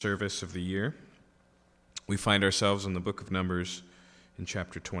Service of the year. We find ourselves in the book of Numbers in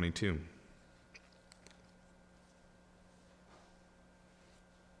chapter 22.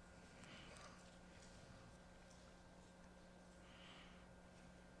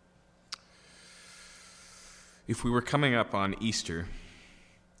 If we were coming up on Easter,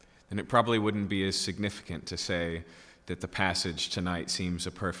 then it probably wouldn't be as significant to say that the passage tonight seems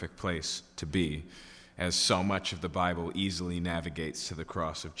a perfect place to be, as so much of the Bible easily navigates to the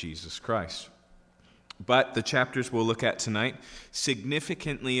cross of Jesus Christ. But the chapters we'll look at tonight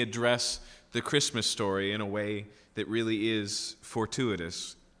significantly address the Christmas story in a way that really is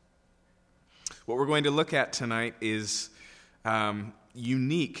fortuitous. What we're going to look at tonight is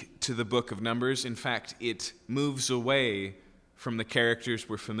unique to the book of Numbers. In fact, it moves away from the characters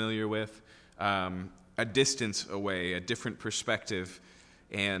we're familiar with, a distance away, a different perspective,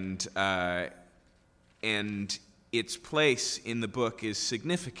 and its place in the book is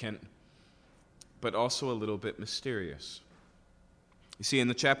significant, but also a little bit mysterious. You see, in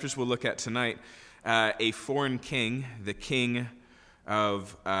the chapters we'll look at tonight, a foreign king, the king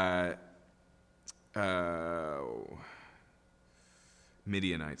of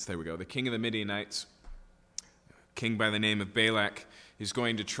Midianites, the king of the Midianites, king by the name of Balak, is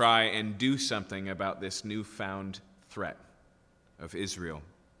going to try and do something about this newfound threat of Israel.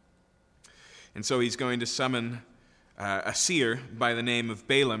 And so he's going to summon a seer by the name of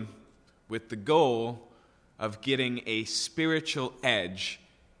Balaam with the goal of getting a spiritual edge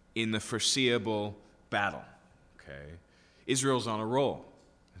in the foreseeable battle. Okay, Israel's on a roll.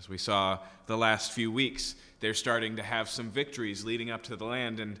 As we saw the last few weeks, they're starting to have some victories leading up to the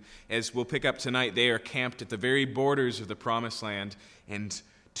land. And as we'll pick up tonight, they are camped at the very borders of the Promised Land and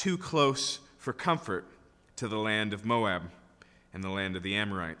too close for comfort to the land of Moab and the land of the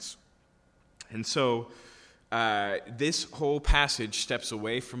Amorites. And so this whole passage steps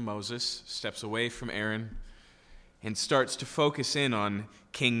away from Moses, steps away from Aaron, and starts to focus in on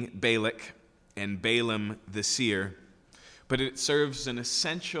King Balak and Balaam the seer. But it serves an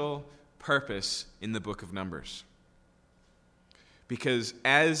essential purpose in the book of Numbers. Because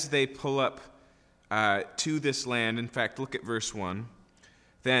as they pull up to this land, in fact, look at verse 1.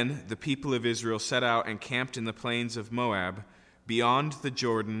 Then the people of Israel set out and camped in the plains of Moab, beyond the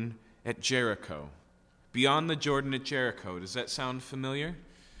Jordan at Jericho. Beyond the Jordan at Jericho. Does that sound familiar?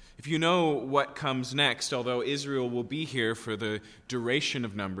 If you know what comes next, although Israel will be here for the duration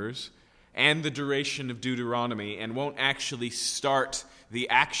of Numbers and the duration of Deuteronomy and won't actually start the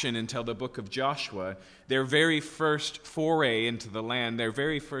action until the book of Joshua, their very first foray into the land, their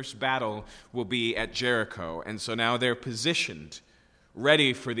very first battle will be at Jericho. And so now they're positioned,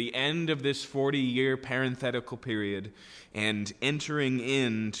 ready for the end of this 40-year parenthetical period and entering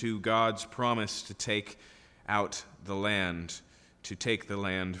into God's promise to take out the land, to take the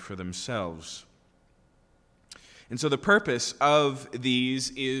land for themselves. And so the purpose of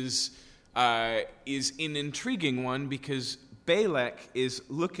these is an intriguing one, because Balak is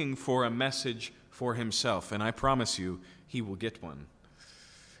looking for a message for himself, and I promise you, he will get one.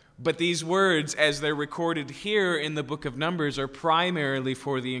 But these words, as they're recorded here in the book of Numbers, are primarily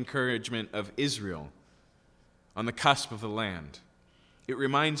for the encouragement of Israel on the cusp of the land. It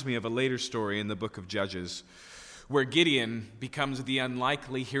reminds me of a later story in the book of Judges, where Gideon becomes the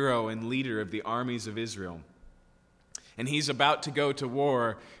unlikely hero and leader of the armies of Israel. And he's about to go to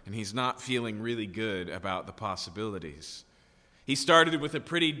war, and he's not feeling really good about the possibilities. He started with a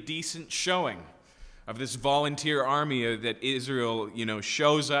pretty decent showing of this volunteer army that Israel,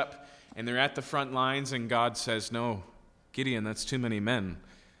 shows up, and they're at the front lines, and God says, "No, Gideon, that's too many men."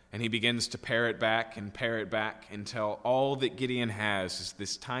 And he begins to pare it back until all that Gideon has is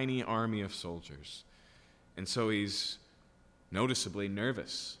this tiny army of soldiers. And so he's noticeably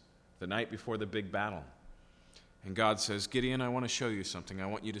nervous the night before the big battle. And God says, "Gideon, I want to show you something. I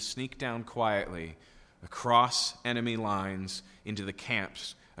want you to sneak down quietly across enemy lines into the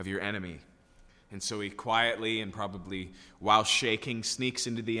camps of your enemy." And so he quietly and probably while shaking sneaks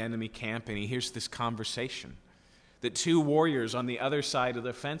into the enemy camp, and he hears this conversation that two warriors on the other side of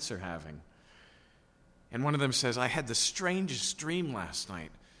the fence are having. And one of them says, "I had the strangest dream last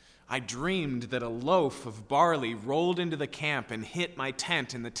night. I dreamed that a loaf of barley rolled into the camp and hit my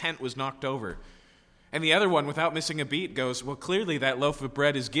tent, and the tent was knocked over." And the other one, without missing a beat, goes, "Well, clearly that loaf of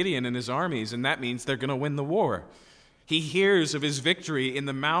bread is Gideon and his armies, and that means they're going to win the war." He hears of his victory in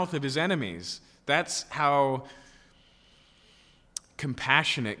the mouth of his enemies. That's how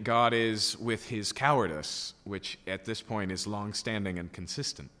compassionate God is with his cowardice, which at this point is long-standing and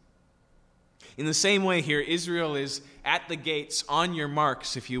consistent. In the same way here, Israel is at the gates, on your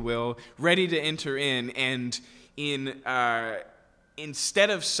marks, if you will, ready to enter in, and in instead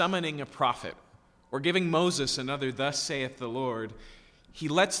of summoning a prophet or giving Moses another "Thus saith the Lord," he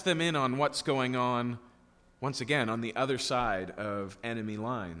lets them in on what's going on, once again, on the other side of enemy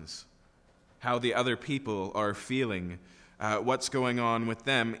lines, how the other people are feeling, what's going on with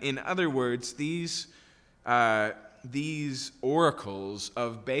them. In other words, these oracles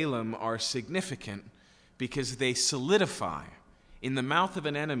of Balaam are significant because they solidify, in the mouth of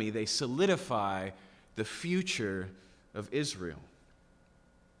an enemy, they solidify the future of Israel.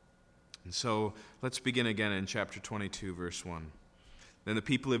 And so let's begin again in chapter 22, verse 1. Then the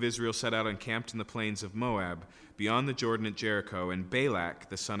people of Israel set out and camped in the plains of Moab, beyond the Jordan at Jericho, and Balak,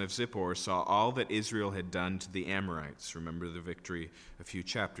 the son of Zippor, saw all that Israel had done to the Amorites. Remember the victory a few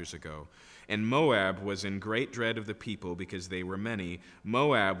chapters ago. And Moab was in great dread of the people because they were many.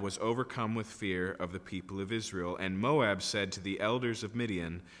 Moab was overcome with fear of the people of Israel. And Moab said to the elders of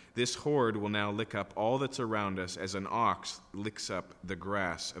Midian, "This horde will now lick up all that's around us as an ox licks up the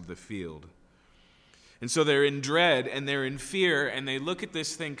grass of the field." And so they're in dread and they're in fear, and they look at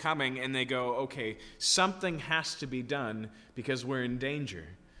this thing coming and they go, okay, something has to be done because we're in danger.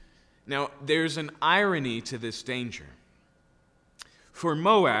 Now, there's an irony to this danger. For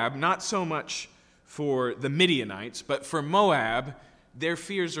Moab, not so much for the Midianites, but for Moab, their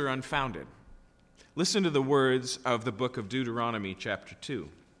fears are unfounded. Listen to the words of the book of Deuteronomy, chapter 2.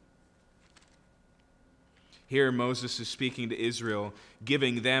 Here Moses is speaking to Israel,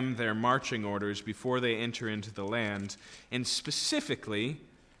 giving them their marching orders before they enter into the land. And specifically,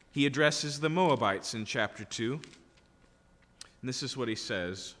 he addresses the Moabites in chapter 2. And this is what he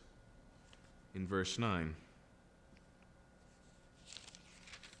says in verse 9.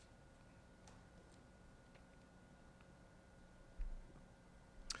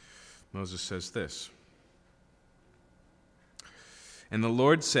 Moses says this. "And the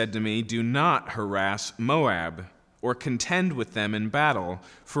Lord said to me, 'Do not harass Moab or contend with them in battle,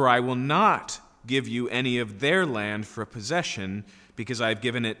 for I will not give you any of their land for a possession, because I have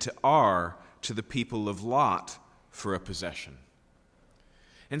given it to Ar, to the people of Lot, for a possession.'"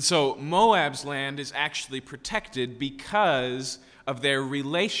 And so Moab's land is actually protected because of their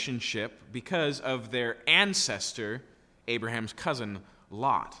relationship, because of their ancestor, Abraham's cousin,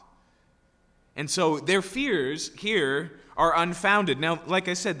 Lot. And so their fears here are unfounded. Now, like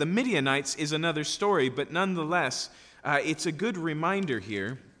I said, the Midianites is another story, but nonetheless, it's a good reminder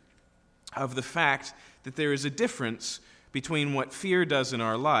here of the fact that there is a difference between what fear does in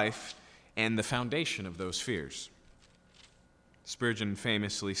our life and the foundation of those fears. Spurgeon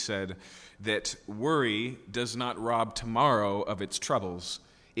famously said that worry does not rob tomorrow of its troubles,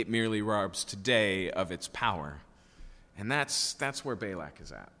 it merely robs today of its power. And that's where Balak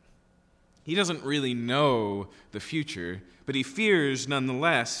is at. He doesn't really know the future, but he fears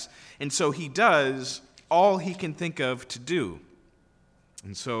nonetheless, and so he does all he can think of to do.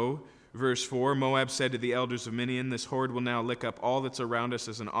 And so, verse 4, Moab said to the elders of Midian, "This horde will now lick up all that's around us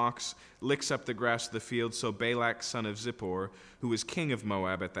as an ox licks up the grass of the field." So Balak, son of Zippor, who was king of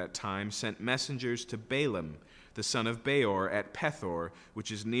Moab at that time, sent messengers to Balaam, the son of Beor, at Pethor,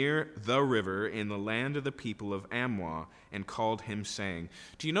 which is near the river in the land of the people of Ammon, and called him, saying.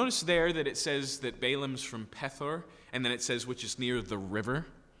 Do you notice there that it says that Balaam's from Pethor, and then it says which is near the river?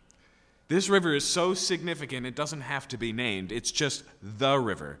 This river is so significant it doesn't have to be named. It's just the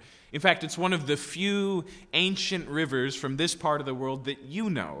river. In fact, it's one of the few ancient rivers from this part of the world that you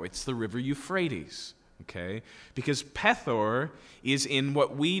know. It's the river Euphrates. Okay, because Pethor is in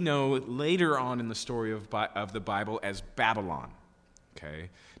what we know later on in the story of the Bible as Babylon.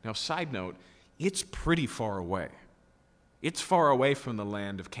 Okay, now side note, it's pretty far away. It's far away from the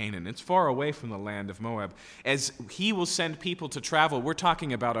land of Canaan. It's far away from the land of Moab. As he will send people to travel, we're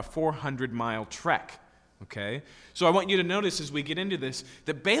talking about a 400-mile trek. Okay, so I want you to notice as we get into this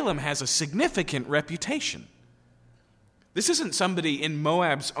that Balaam has a significant reputation. This isn't somebody in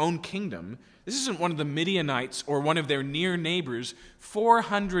Moab's own kingdom. This isn't one of the Midianites or one of their near neighbors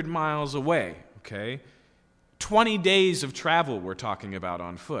 400 miles away, okay? 20 days of travel we're talking about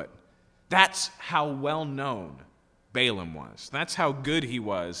on foot. That's how well known Balaam was. That's how good he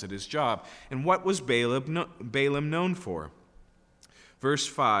was at his job. And what was Balaam known for? Verse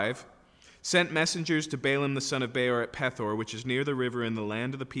 5, sent messengers to Balaam the son of Beor at Pethor, which is near the river in the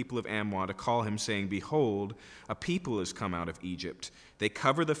land of the people of Ammon, to call him, saying, "Behold, a people has come out of Egypt. They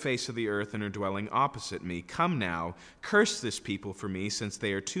cover the face of the earth and are dwelling opposite me. Come now, curse this people for me, since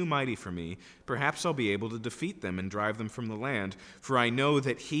they are too mighty for me. Perhaps I'll be able to defeat them and drive them from the land. For I know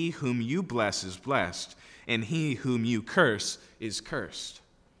that he whom you bless is blessed, and he whom you curse is cursed."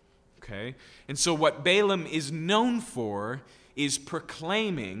 Okay? And so what Balaam is known for is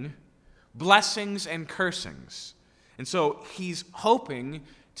proclaiming blessings and cursings. And so he's hoping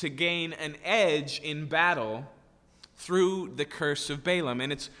to gain an edge in battle through the curse of Balaam.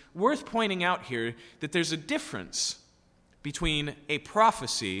 And it's worth pointing out here that there's a difference between a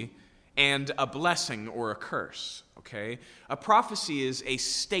prophecy and a blessing or a curse. Okay? A prophecy is a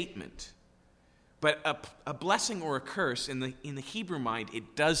statement. But a blessing or a curse, in the Hebrew mind,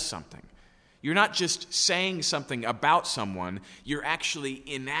 it does something. You're not just saying something about someone, you're actually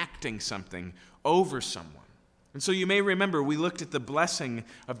enacting something over someone. And so you may remember we looked at the blessing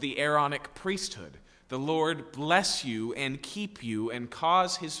of the Aaronic priesthood. The Lord bless you and keep you and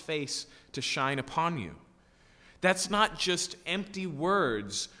cause his face to shine upon you. That's not just empty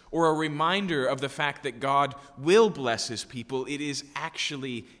words or a reminder of the fact that God will bless his people. It is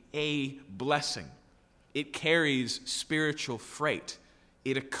actually a blessing. It carries spiritual freight.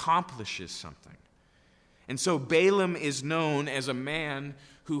 It accomplishes something. And so Balaam is known as a man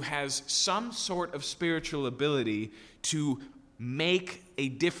who has some sort of spiritual ability to make a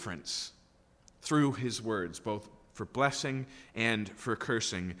difference through his words, both for blessing and for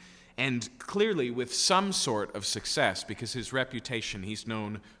cursing, and clearly with some sort of success, because his reputation, he's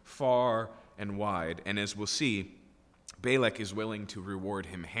known far and wide. And as we'll see, Balak is willing to reward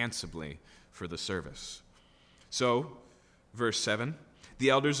him handsomely for the service. So, verse 7, the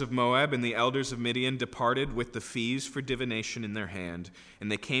elders of Moab and the elders of Midian departed with the fees for divination in their hand,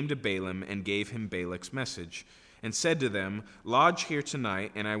 and they came to Balaam and gave him Balak's message, and said to them, lodge here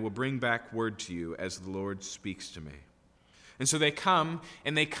tonight, and I will bring back word to you as the Lord speaks to me. And so they come,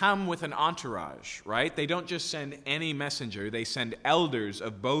 and they come with an entourage, right? They don't just send any messenger, they send elders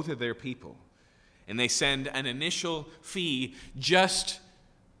of both of their people. And they send an initial fee just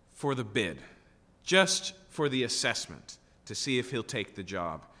for the bid, just for the assessment, to see if he'll take the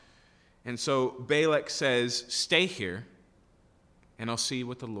job. And so Balak says, stay here, and I'll see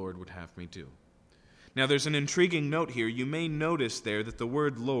what the Lord would have me do. Now there's an intriguing note here. You may notice there that the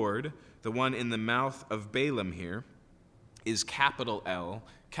word Lord, the one in the mouth of Balaam here, is capital L,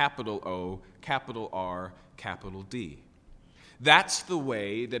 capital O, capital R, capital D. That's the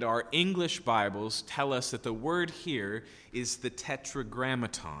way that our English Bibles tell us that the word here is the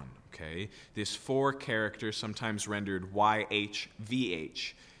tetragrammaton, okay? This 4-character, sometimes rendered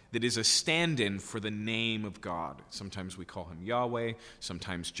YHVH, that is a stand-in for the name of God. Sometimes we call him Yahweh,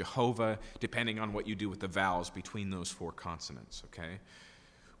 sometimes Jehovah, depending on what you do with the vowels between those 4 consonants, okay?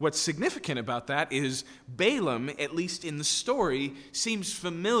 What's significant about that is Balaam, at least in the story, seems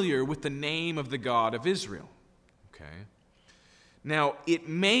familiar with the name of the God of Israel, okay? Now, it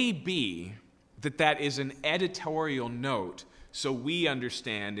may be that that is an editorial note so we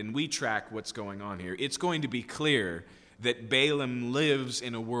understand and we track what's going on here. It's going to be clear that Balaam lives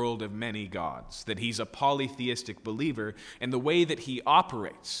in a world of many gods, that he's a polytheistic believer, and the way that he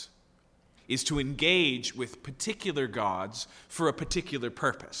operates is to engage with particular gods for a particular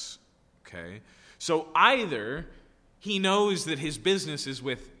purpose, okay? So either he knows that his business is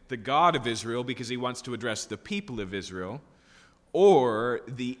with the God of Israel because he wants to address the people of Israel, or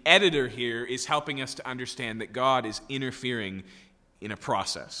the editor here is helping us to understand that God is interfering in a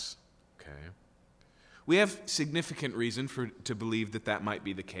process, okay? We have significant reason to believe that that might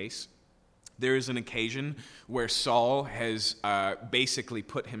be the case. There is an occasion where Saul has basically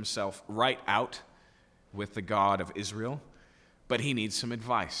put himself right out with the God of Israel, but he needs some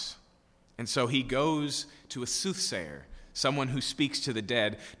advice. And so he goes to a soothsayer, someone who speaks to the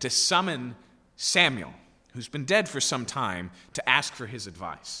dead, to summon Samuel, who's been dead for some time, to ask for his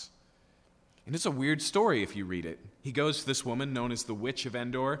advice. And it's a weird story if you read it. He goes to this woman known as the Witch of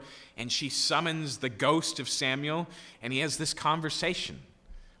Endor, and she summons the ghost of Samuel, and he has this conversation.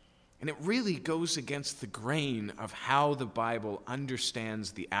 And it really goes against the grain of how the Bible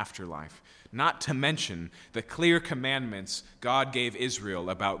understands the afterlife, not to mention the clear commandments God gave Israel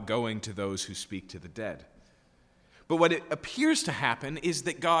about going to those who speak to the dead. But what it appears to happen is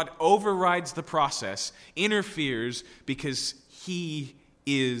that God overrides the process, interferes, because he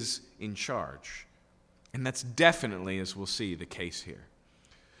is in charge. And that's definitely, as we'll see, the case here.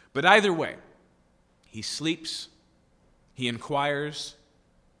 But either way, he sleeps, he inquires,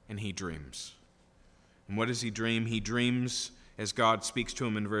 and he dreams. And what does he dream? He dreams, as God speaks to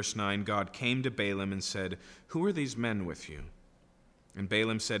him in verse 9, God came to Balaam and said, "Who are these men with you?" And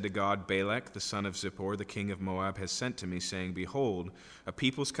Balaam said to God, "Balak, the son of Zippor, the king of Moab, has sent to me, saying, Behold, a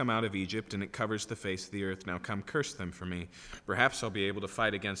people's come out of Egypt, and it covers the face of the earth. Now come, curse them for me. Perhaps I'll be able to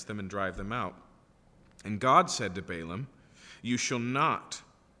fight against them and drive them out." And God said to Balaam, "You shall not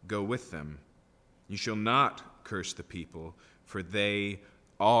go with them. You shall not curse the people, for they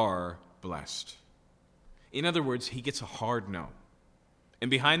are blessed." In other words, he gets a hard no. And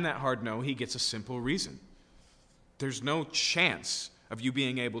behind that hard no, he gets a simple reason. there's no chance of you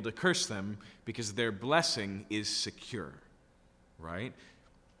being able to curse them because their blessing is secure, right?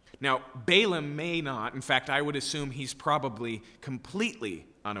 Now, Balaam may not, in fact, I would assume he's probably completely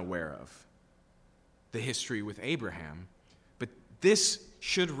unaware of the history with Abraham, but this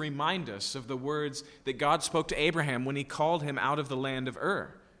should remind us of the words that God spoke to Abraham when he called him out of the land of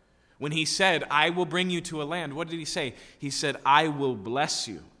Ur. When he said, I will bring you to a land, what did he say? He said, I will bless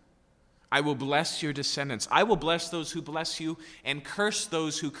you. I will bless your descendants. I will bless those who bless you and curse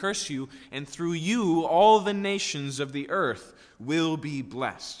those who curse you, and through you all the nations of the earth will be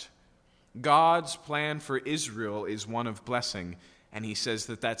blessed. God's plan for Israel is one of blessing, and he says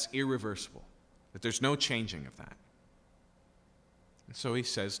that that's irreversible, that there's no changing of that. And so he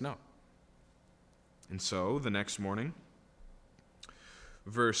says no. And so the next morning,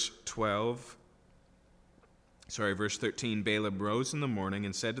 verse 13, Balaam rose in the morning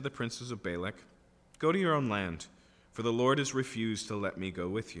and said to the princes of Balak, go to your own land, for the Lord has refused to let me go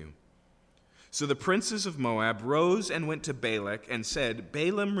with you. So the princes of Moab rose and went to Balak and said,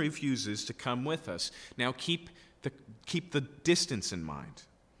 Balaam refuses to come with us. Now keep the distance in mind,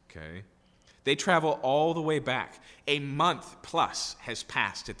 okay? They travel all the way back. A month plus has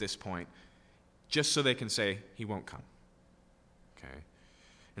passed at this point, just so they can say, he won't come, okay?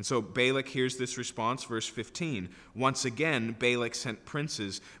 And so Balak hears this response, verse 15. Once again, Balak sent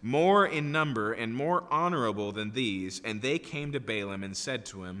princes, more in number and more honorable than these, and they came to Balaam and said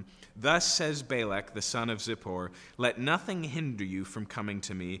to him, thus says Balak, the son of Zippor, let nothing hinder you from coming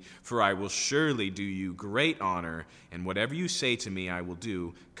to me, for I will surely do you great honor, and whatever you say to me I will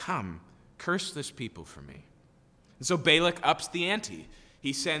do. Come, curse this people for me. And so Balak ups the ante.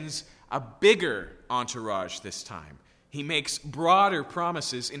 He sends a bigger entourage this time. He makes broader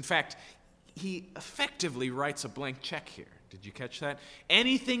promises. In fact, he effectively writes a blank check here. Did you catch that?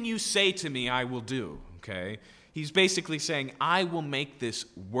 Anything you say to me, I will do, okay? He's basically saying, I will make this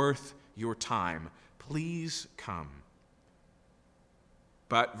worth your time. Please come.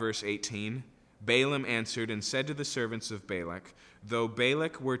 But, verse 18, Balaam answered and said to the servants of Balak, though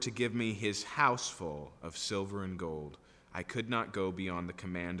Balak were to give me his house full of silver and gold, I could not go beyond the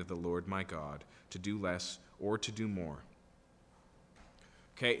command of the Lord my God to do less or to do more.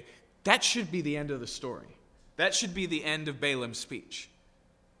 Okay, that should be the end of the story. That should be the end of Balaam's speech.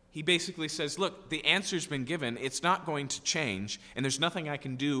 He basically says, look, the answer's been given. It's not going to change, and there's nothing I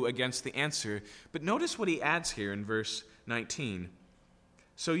can do against the answer. But notice what he adds here in verse 19.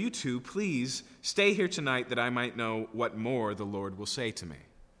 So you two, please stay here tonight that I might know what more the Lord will say to me.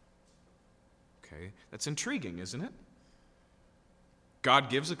 Okay, that's intriguing, isn't it?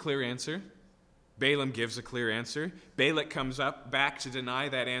 God gives a clear answer. Balaam gives a clear answer. Balak comes up back to deny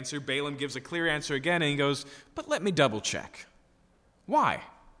that answer. Balaam gives a clear answer again, and he goes, but let me double check. Why?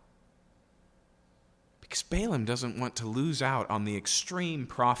 Because Balaam doesn't want to lose out on the extreme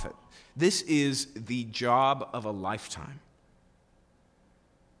profit. This is the job of a lifetime.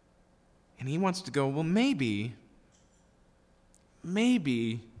 And he wants to go, well, maybe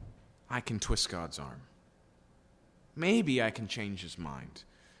I can twist God's arm. Maybe I can change his mind.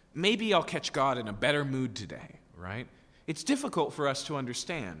 Maybe I'll catch God in a better mood today, right? It's difficult for us to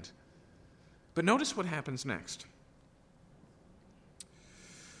understand. But notice what happens next.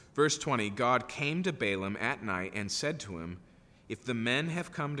 Verse 20, God came to Balaam at night and said to him, if the men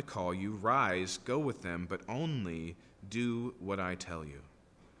have come to call you, rise, go with them, but only do what I tell you.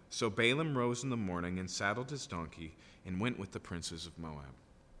 So Balaam rose in the morning and saddled his donkey and went with the princes of Moab.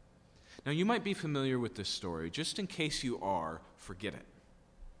 Now you might be familiar with this story. Just in case you are, forget it.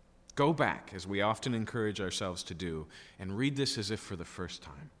 Go back, as we often encourage ourselves to do, and read this as if for the first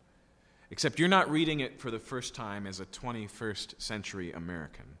time. Except you're not reading it for the first time as a 21st century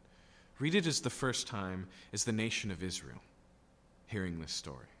American. Read it as the first time as the nation of Israel, hearing this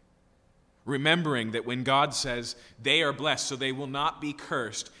story. Remembering that when God says they are blessed, so they will not be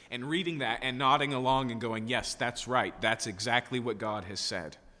cursed, and reading that and nodding along and going, yes, that's right, that's exactly what God has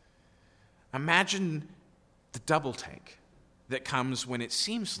said. Imagine the double take that comes when it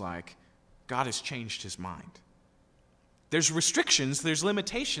seems like God has changed his mind. There's restrictions, there's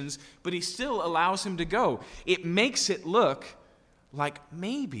limitations, but he still allows him to go. It makes it look like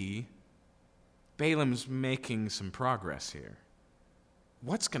maybe Balaam's making some progress here.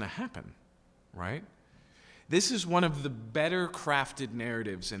 What's going to happen, right? This is one of the better crafted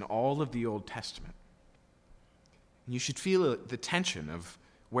narratives in all of the Old Testament. And you should feel the tension of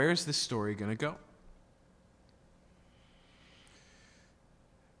where is this story going to go?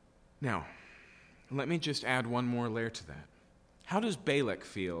 Now, let me just add one more layer to that. How does Balak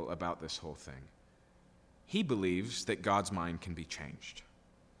feel about this whole thing? He believes that God's mind can be changed.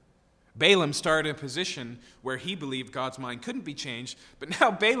 Balaam started in a position where he believed God's mind couldn't be changed, but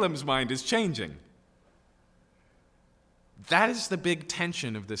now Balaam's mind is changing. That is the big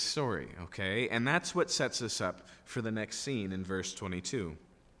tension of this story, okay? And that's what sets us up for the next scene in verse 22.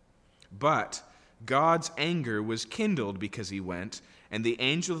 But God's anger was kindled because he went, and the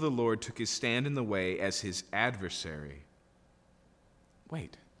angel of the Lord took his stand in the way as his adversary.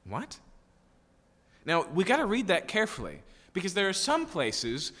 Wait, what? Now, we got to read that carefully, because there are some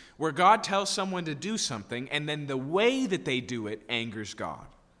places where God tells someone to do something, and then the way that they do it angers God.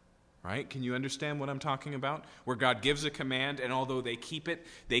 Right? Can you understand what I'm talking about? Where God gives a command, and although they keep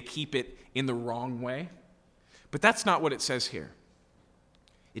it in the wrong way. But that's not what it says here.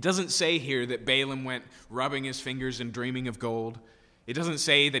 It doesn't say here that Balaam went rubbing his fingers and dreaming of gold. It doesn't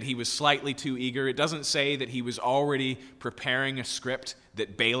say that he was slightly too eager. It doesn't say that he was already preparing a script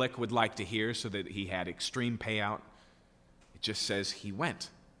that Balak would like to hear so that he had extreme payout. It just says he went.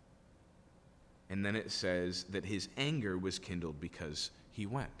 And then it says that his anger was kindled because he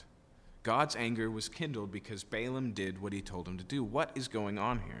went. God's anger was kindled because Balaam did what he told him to do. What is going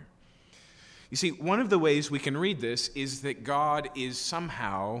on here? You see, one of the ways we can read this is that God is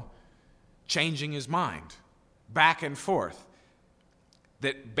somehow changing his mind back and forth.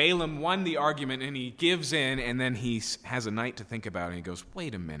 That Balaam won the argument and he gives in, and then he has a night to think about it and he goes,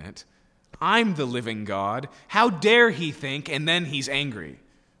 wait a minute, I'm the living God. How dare he think? And then he's angry,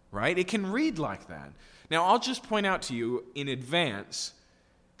 right? It can read like that. Now, I'll just point out to you in advance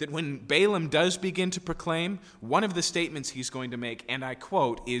that when Balaam does begin to proclaim, one of the statements he's going to make, and I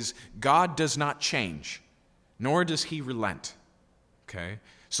quote, is, God does not change, nor does he relent. Okay?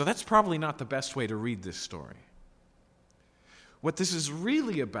 So that's probably not the best way to read this story. What this is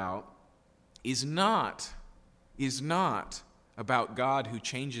really about is not about God who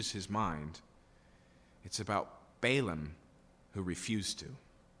changes his mind. It's about Balaam who refused to.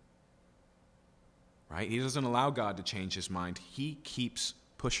 Right? He doesn't allow God to change his mind. He keeps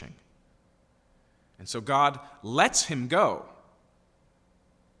pushing. And so God lets him go.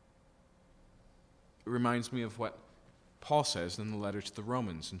 It reminds me of what Paul says in the letter to the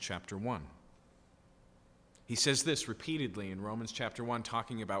Romans in chapter 1. He says this repeatedly in Romans chapter 1,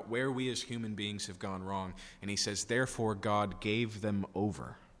 talking about where we as human beings have gone wrong. And he says, therefore God gave them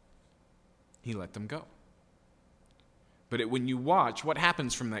over. He let them go. But when you watch, what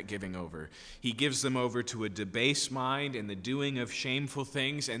happens from that giving over? He gives them over to a debased mind and the doing of shameful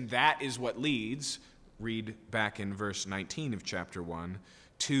things, and that is what leads, read back in verse 19 of chapter 1,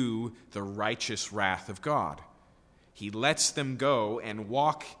 to the righteous wrath of God. He lets them go and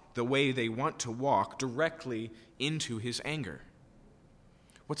walk the way they want to walk directly into his anger.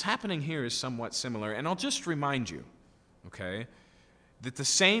 What's happening here is somewhat similar, and I'll just remind you, okay, that the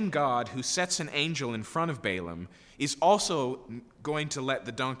same God who sets an angel in front of Balaam is also going to let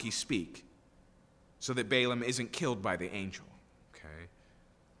the donkey speak so that Balaam isn't killed by the angel. Okay?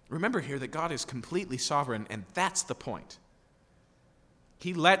 Remember here that God is completely sovereign, and that's the point.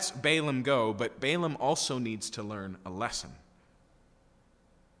 He lets Balaam go, but Balaam also needs to learn a lesson.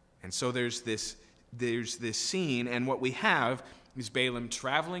 And so there's this scene, and what we have is Balaam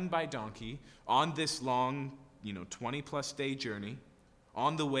traveling by donkey on this long, 20-plus day journey,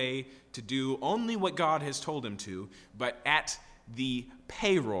 on the way to do only what God has told him to, but at the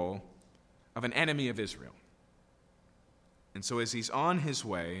payroll of an enemy of Israel. And so as he's on his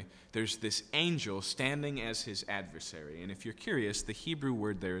way, there's this angel standing as his adversary. And if you're curious, the Hebrew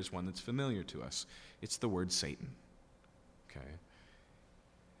word there is one that's familiar to us. It's the word Satan. Okay.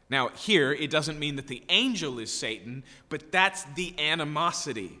 Now, here, it doesn't mean that the angel is Satan, but that's the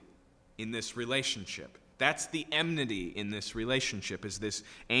animosity in this relationship. That's the enmity in this relationship, as this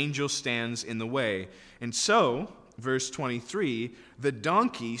angel stands in the way. And so, verse 23, the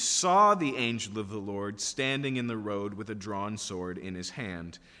donkey saw the angel of the Lord standing in the road with a drawn sword in his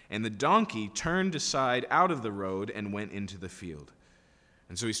hand. And the donkey turned aside out of the road and went into the field.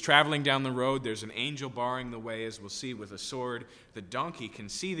 And so he's traveling down the road. There's an angel barring the way, as we'll see, with a sword. The donkey can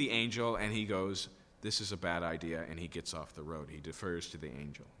see the angel, and he goes, this is a bad idea, and he gets off the road. He defers to the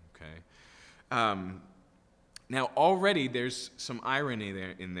angel. Okay. Now, already there's some irony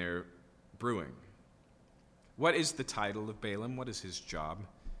there in there brewing. What is the title of Balaam? What is his job?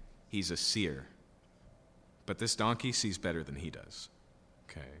 He's a seer. But this donkey sees better than he does.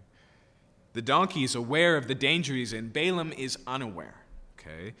 Okay. The donkey is aware of the danger he's in. Balaam is unaware.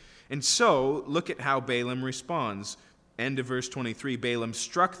 Okay. And so, look at how Balaam responds. End of verse 23, Balaam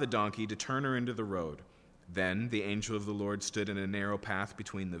struck the donkey to turn her into the road. Then the angel of the Lord stood in a narrow path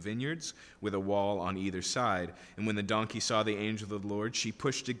between the vineyards, with a wall on either side. And when the donkey saw the angel of the Lord, she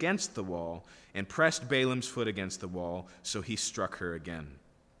pushed against the wall and pressed Balaam's foot against the wall, so he struck her again.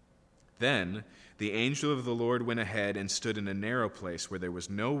 Then the angel of the Lord went ahead and stood in a narrow place where there was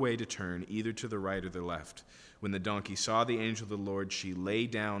no way to turn either to the right or the left. When the donkey saw the angel of the Lord, she lay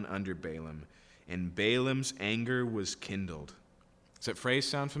down under Balaam, and Balaam's anger was kindled. Does that phrase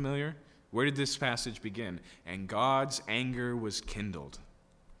sound familiar? Where did this passage begin? And God's anger was kindled.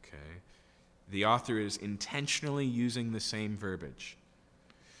 Okay. The author is intentionally using the same verbiage.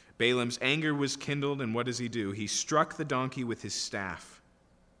 Balaam's anger was kindled, and what does he do? He struck the donkey with his staff.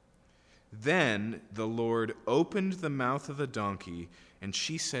 Then the Lord opened the mouth of the donkey, and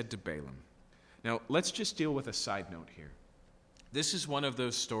she said to Balaam. Now, let's just deal with a side note here. This is one of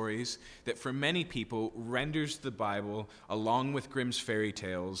those stories that for many people renders the Bible, along with Grimm's fairy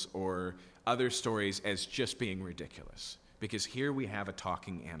tales or other stories, as just being ridiculous. Because here we have a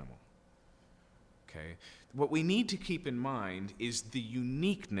talking animal. Okay? What we need to keep in mind is the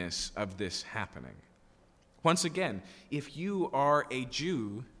uniqueness of this happening. Once again, if you are a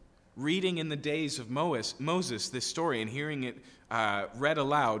Jew reading in the days of Moses this story and hearing it read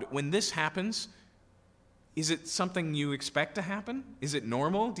aloud, when this happens, is it something you expect to happen? Is it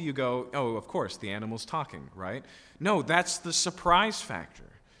normal? Do you go, oh, of course, the animal's talking, right? No, that's the surprise factor.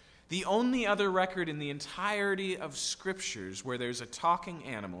 The only other record in the entirety of Scriptures where there's a talking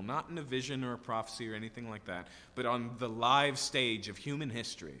animal, not in a vision or a prophecy or anything like that, but on the live stage of human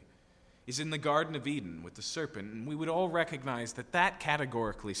history, is in the Garden of Eden with the serpent, and we would all recognize that that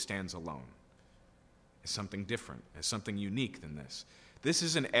categorically stands alone as something different, as something unique than this. This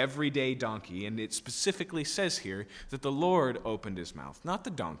is an everyday donkey, and it specifically says here that the Lord opened his mouth. Not the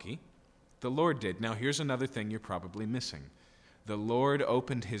donkey. The Lord did. Now, here's another thing you're probably missing. The Lord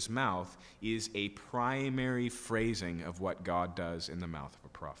opened his mouth is a primary phrasing of what God does in the mouth of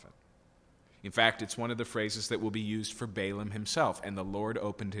a prophet. In fact, it's one of the phrases that will be used for Balaam himself, and the Lord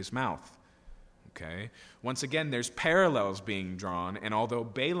opened his mouth. Okay? Once again, there's parallels being drawn, and although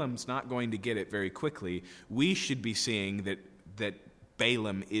Balaam's not going to get it very quickly, we should be seeing that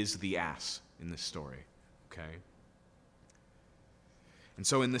Balaam is the ass in this story. Okay? And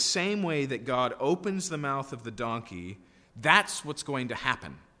so in the same way that God opens the mouth of the donkey, that's what's going to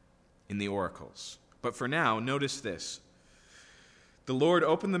happen in the oracles. But for now, notice this. The Lord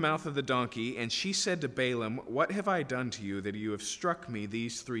opened the mouth of the donkey, and she said to Balaam, "What have I done to you that you have struck me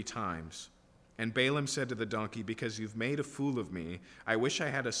these 3 times?" And Balaam said to the donkey, "Because you've made a fool of me, I wish I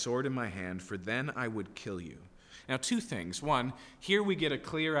had a sword in my hand, for then I would kill you." Now, 2 things. One, here we get a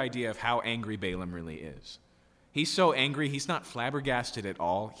clear idea of how angry Balaam really is. He's so angry, he's not flabbergasted at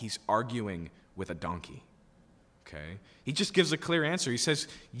all. He's arguing with a donkey. Okay? He just gives a clear answer. He says,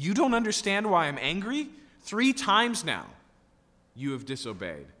 "You don't understand why I'm angry? 3 times now you have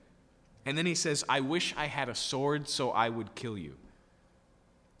disobeyed." And then he says, "I wish I had a sword so I would kill you."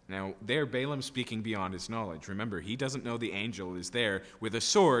 Now, there Balaam's speaking beyond his knowledge. Remember, he doesn't know the angel is there with a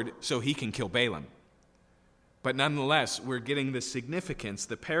sword so he can kill Balaam. But nonetheless, we're getting the significance,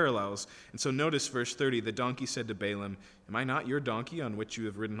 the parallels. And so notice verse 30, the donkey said to Balaam, "Am I not your donkey on which you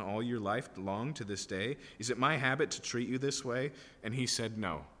have ridden all your life long to this day? Is it my habit to treat you this way?" And he said,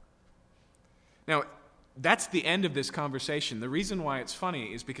 "No." Now, that's the end of this conversation. The reason why it's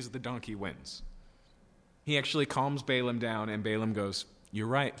funny is because the donkey wins. He actually calms Balaam down, and Balaam goes, "You're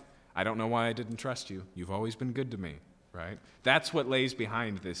right. I don't know why I didn't trust you. You've always been good to me," right? That's what lays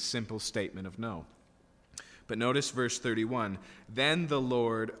behind this simple statement of no. But notice verse 31. Then the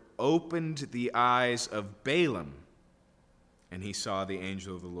Lord opened the eyes of Balaam, and he saw the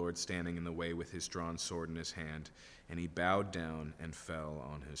angel of the Lord standing in the way with his drawn sword in his hand, and he bowed down and fell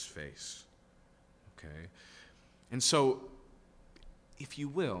on his face. Okay? And so, if you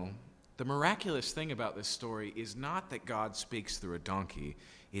will, the miraculous thing about this story is not that God speaks through a donkey,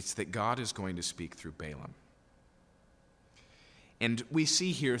 it's that God is going to speak through Balaam. And we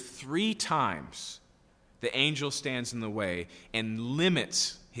see here 3 times the angel stands in the way and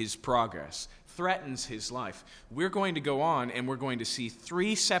limits his progress, threatens his life. We're going to go on and we're going to see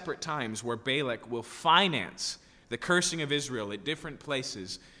 3 separate times where Balak will finance the cursing of Israel at different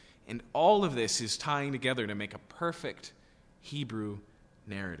places. And all of this is tying together to make a perfect Hebrew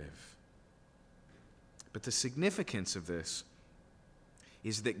narrative. But the significance of this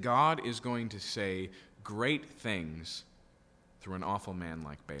is that God is going to say great things through an awful man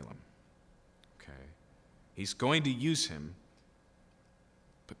like Balaam. Okay? He's going to use him,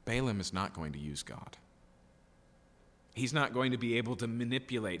 but Balaam is not going to use God. He's not going to be able to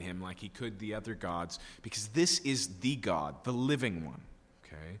manipulate him like he could the other gods, because this is the God, the living one.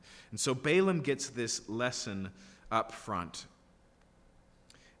 Okay? And so Balaam gets this lesson up front.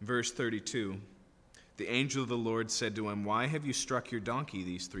 In verse 32, the angel of the Lord said to him, "Why have you struck your donkey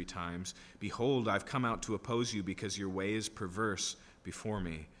these 3 times? Behold, I've come out to oppose you because your way is perverse before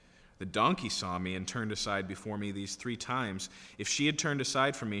me. The donkey saw me and turned aside before me these 3 times. If she had turned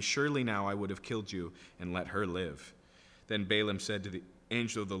aside from me, surely now I would have killed you and let her live." Then Balaam said to the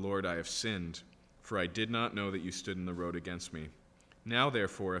angel of the Lord, "I have sinned, for I did not know that you stood in the road against me. Now,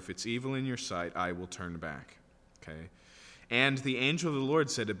 therefore, if it's evil in your sight, I will turn back." Okay. And the angel of the Lord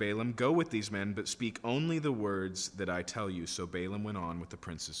said to Balaam, "Go with these men, but speak only the words that I tell you." So Balaam went on with the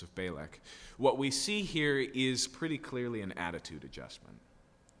princes of Balak. What we see here is pretty clearly an attitude adjustment.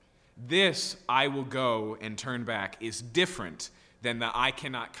 This, "I will go and turn back," is different than the "I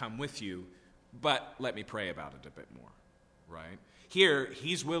cannot come with you, but let me pray about it a bit more," right? Here,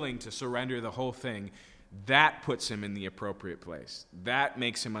 he's willing to surrender the whole thing. That puts him in the appropriate place. That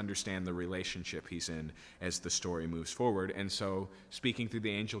makes him understand the relationship he's in as the story moves forward. And so, speaking through the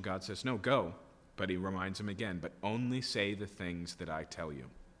angel, God says, "No, go." But he reminds him again, "But only say the things that I tell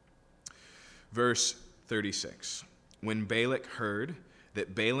you." Verse 36. When Balak heard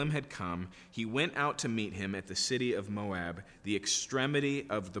that Balaam had come, he went out to meet him at the city of Moab, the extremity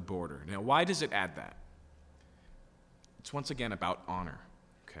of the border. Now, why does it add that? It's once again about honor,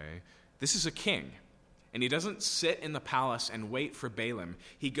 okay? This is a king, and he doesn't sit in the palace and wait for Balaam.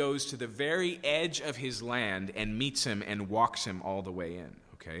 He goes to the very edge of his land and meets him and walks him all the way in,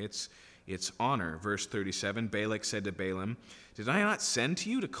 okay? It's honor. Verse 37, Balak said to Balaam, "Did I not send to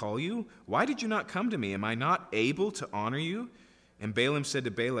you to call you? Why did you not come to me? Am I not able to honor you?" And Balaam said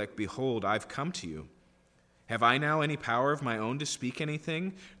to Balak, "Behold, I've come to you. Have I now any power of my own to speak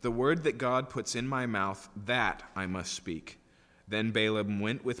anything? The word that God puts in my mouth, that I must speak." Then Balaam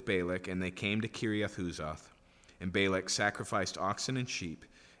went with Balak, and they came to Kiriath-Huzoth. And Balak sacrificed oxen and sheep,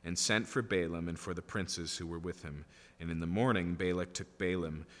 and sent for Balaam and for the princes who were with him. And in the morning Balak took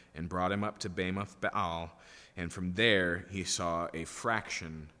Balaam and brought him up to Bamoth Baal, and from there he saw a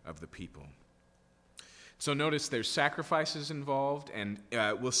fraction of the people. So notice there's sacrifices involved, and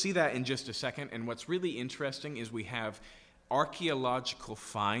we'll see that in just a second. And what's really interesting is we have archaeological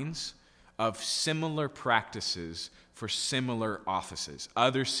finds of similar practices for similar offices,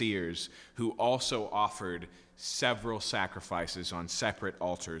 other seers who also offered several sacrifices on separate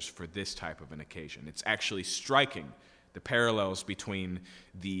altars for this type of an occasion. It's actually striking, the parallels between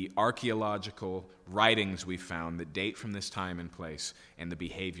the archaeological writings we found that date from this time and place and the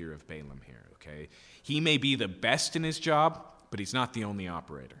behavior of Balaam here, okay? He may be the best in his job, but he's not the only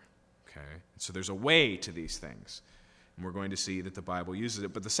operator, okay? So there's a way to these things, and we're going to see that the Bible uses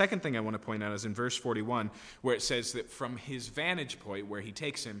it. But the second thing I want to point out is in verse 41, where it says that from his vantage point, where he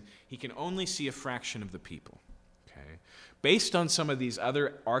takes him, he can only see a fraction of the people, okay? Based on some of these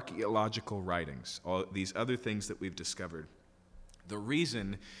other archaeological writings, all these other things that we've discovered, the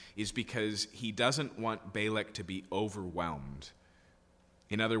reason is because he doesn't want Balak to be overwhelmed.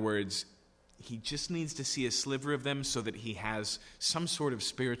 In other words, he just needs to see a sliver of them so that he has some sort of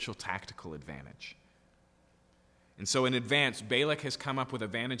spiritual tactical advantage. And so in advance, Balak has come up with a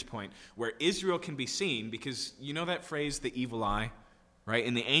vantage point where Israel can be seen, because you know that phrase, the evil eye, right?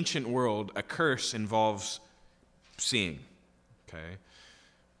 In the ancient world, a curse involves seeing, okay?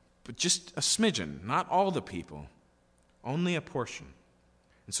 But just a smidgen, not all the people, only a portion.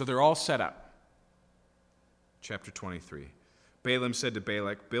 And so they're all set up. Chapter 23. Balaam said to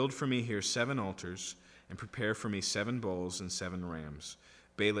Balak, "Build for me here 7 altars, and prepare for me 7 bulls and 7 rams."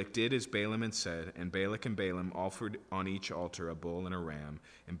 Balak did as Balaam had said, and Balak and Balaam offered on each altar a bull and a ram.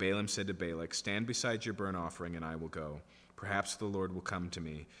 And Balaam said to Balak, "Stand beside your burnt offering, and I will go. Perhaps the Lord will come to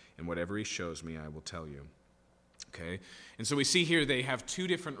me, and whatever he shows me, I will tell you." Okay? And so we see here they have 2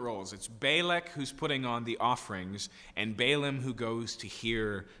 different roles. It's Balak who's putting on the offerings, and Balaam who goes to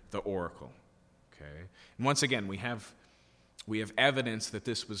hear the oracle. Okay? And once again, we have evidence that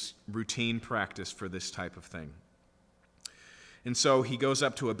this was routine practice for this type of thing. And so he goes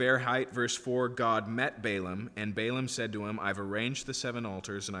up to a bare height. Verse 4, God met Balaam, and Balaam said to him, "I've arranged the 7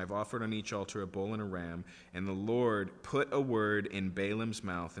 altars, and I've offered on each altar a bull and a ram." And the Lord put a word in Balaam's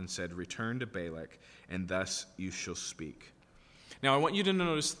mouth and said, "Return to Balak, and thus you shall speak." Now I want you to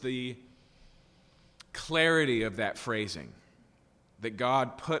notice the clarity of that phrasing, that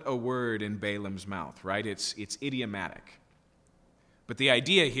God put a word in Balaam's mouth, right? It's idiomatic. But the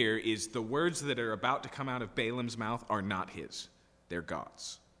idea here is the words that are about to come out of Balaam's mouth are not his. They're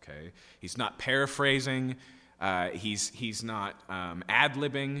God's. Okay? He's not paraphrasing. He's not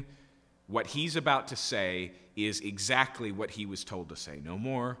ad-libbing. What he's about to say is exactly what he was told to say. No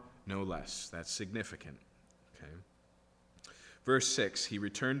more, no less. That's significant. Okay? Verse 6, he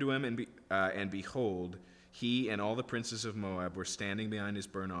returned to him, and behold, he and all the princes of Moab were standing behind his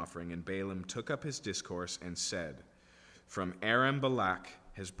burnt offering, and Balaam took up his discourse and said, "From Aram Balak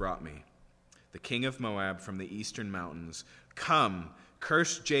has brought me, the king of Moab from the eastern mountains. Come,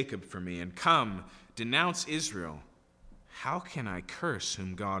 Curse Jacob for me, and come, denounce Israel. How can I curse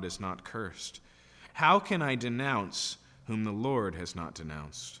whom God has not cursed? How can I denounce whom the Lord has not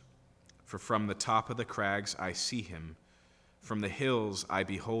denounced? For from the top of the crags I see him. From the hills I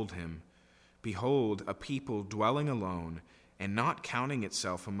behold him. Behold, a people dwelling alone, and not counting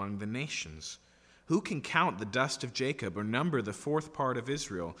itself among the nations. Who can count the dust of Jacob, or number the fourth part of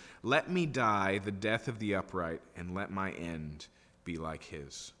Israel? Let me die the death of the upright, and let my end be like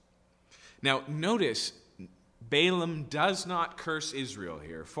his. Now, notice, Balaam does not curse Israel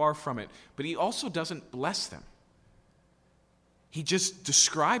here, far from it, but he also doesn't bless them. He just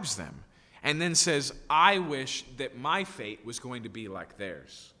describes them and then says, I wish that my fate was going to be like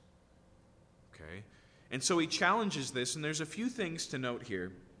theirs. Okay? And so he challenges this, and there's a few things to note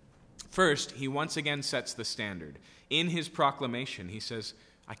here. First, he once again sets the standard. In his proclamation, he says,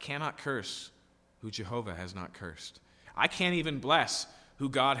 I cannot curse who Jehovah has not cursed. I can't even bless who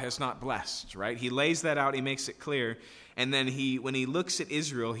God has not blessed, right? He lays that out, he makes it clear, and then when he looks at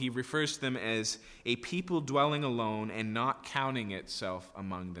Israel, he refers to them as a people dwelling alone and not counting itself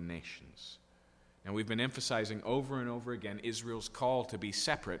among the nations. Now, we've been emphasizing over and over again Israel's call to be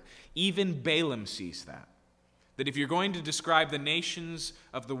separate. Even Balaam sees that. That if you're going to describe the nations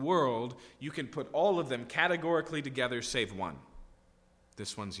of the world, you can put all of them categorically together save one.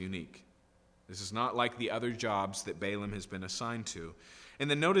 This one's unique. This is not like the other jobs that Balaam has been assigned to. And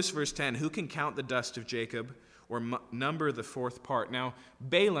then notice verse 10, who can count the dust of Jacob or number the fourth part? Now,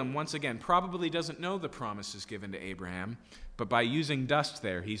 Balaam, once again, probably doesn't know the promises given to Abraham, but by using dust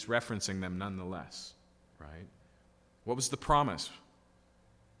there, he's referencing them nonetheless, right? What was the promise?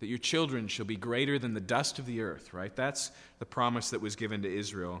 That your children shall be greater than the dust of the earth, right? That's the promise that was given to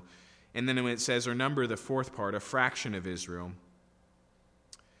Israel. And then when it says, or number the fourth part, a fraction of Israel.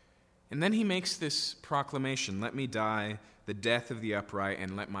 And then he makes this proclamation, let me die the death of the upright,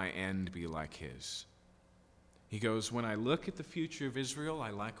 and let my end be like his. He goes, when I look at the future of Israel,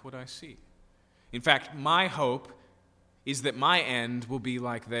 I like what I see. In fact, my hope is that my end will be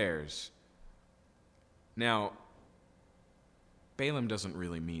like theirs. Now, Balaam doesn't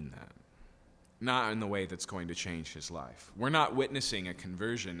really mean that. Not in the way that's going to change his life. We're not witnessing a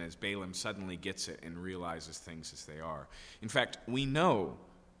conversion as Balaam suddenly gets it and realizes things as they are. In fact, we know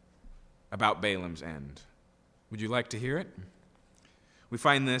about Balaam's end. Would you like to hear it? We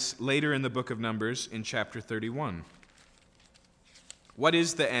find this later in the book of Numbers in chapter 31. What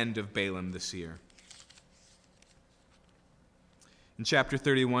is the end of Balaam the seer? In chapter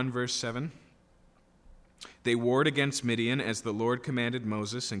 31, verse 7, they warred against Midian as the Lord commanded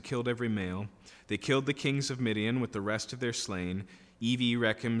Moses and killed every male. They killed the kings of Midian with the rest of their slain, Evi,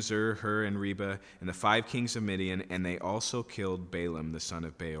 Rechem, Zur, Hur, and Reba, and the 5 kings of Midian, and they also killed Balaam the son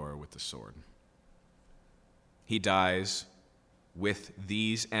of Beor with the sword. He dies with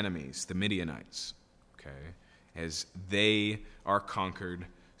these enemies, the Midianites, okay? As they are conquered,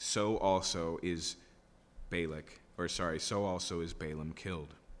 so also is Balaam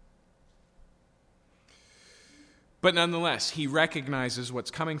killed. But nonetheless, he recognizes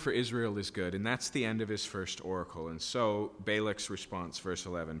what's coming for Israel is good, and that's the end of his first oracle. And so Balak's response, verse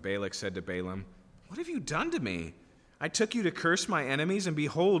 11, Balak said to Balaam, what have you done to me? I took you to curse my enemies, and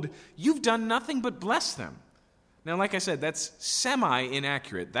behold, you've done nothing but bless them. Now, like I said, that's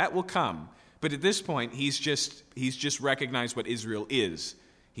semi-inaccurate. That will come. But at this point, he's just recognized what Israel is.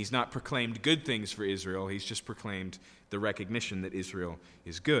 He's not proclaimed good things for Israel. He's just proclaimed the recognition that Israel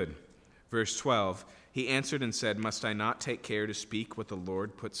is good. Verse 12, he answered and said, must I not take care to speak what the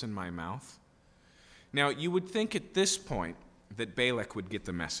Lord puts in my mouth? Now, you would think at this point that Balak would get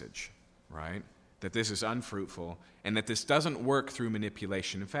the message, right? That this is unfruitful and that this doesn't work through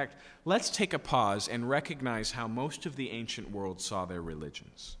manipulation. In fact, let's take a pause and recognize how most of the ancient world saw their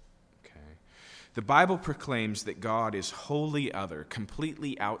religions. Okay? The Bible proclaims that God is wholly other,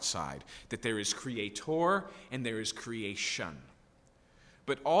 completely outside, that there is creator and there is creation.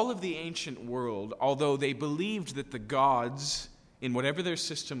 But all of the ancient world, although they believed that the gods, in whatever their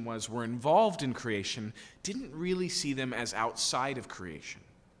system was, were involved in creation, didn't really see them as outside of creation.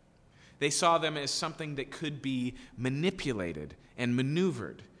 They saw them as something that could be manipulated and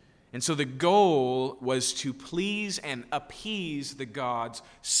maneuvered. And so the goal was to please and appease the gods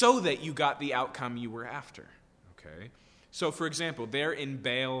so that you got the outcome you were after. Okay? So, for example, they're in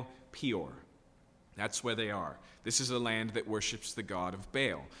Baal Peor. That's where they are. This is a land that worships the god of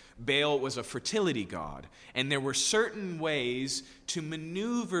Baal. Baal was a fertility god, and there were certain ways to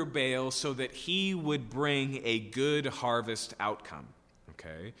maneuver Baal so that he would bring a good harvest outcome.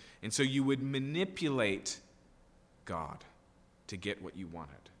 Okay? And so you would manipulate God to get what you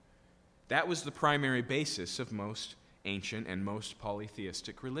wanted. That was the primary basis of most ancient and most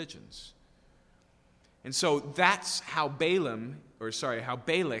polytheistic religions. And so that's how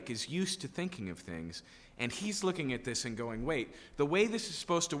Balak is used to thinking of things. And he's looking at this and going, wait, the way this is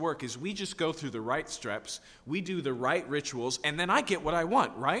supposed to work is we just go through the right steps, we do the right rituals, and then I get what I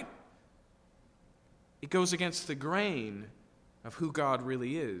want, right? It goes against the grain of who God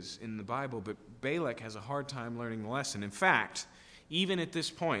really is in the Bible, but Balak has a hard time learning the lesson. In fact, even at this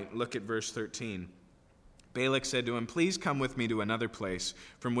point, look at verse 13. Balak said to him, "Please come with me to another place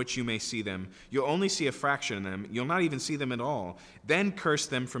from which you may see them. You'll only see a fraction of them. You'll not even see them at all. Then curse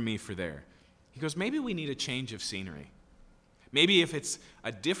them from me for there." He goes, maybe we need a change of scenery. Maybe if it's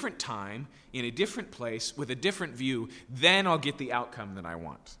a different time, in a different place, with a different view, then I'll get the outcome that I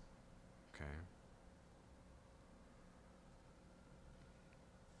want. Okay.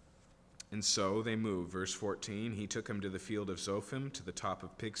 And so they moved. Verse 14, he took him to the field of Zophim, to the top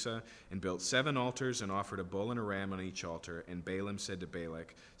of Pisgah, and built 7 altars and offered a bull and a ram on each altar. And Balaam said to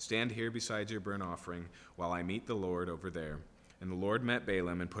Balak, "Stand here beside your burnt offering while I meet the Lord over there." And the Lord met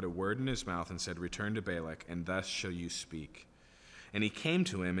Balaam and put a word in his mouth and said, "Return to Balak, and thus shall you speak." And he came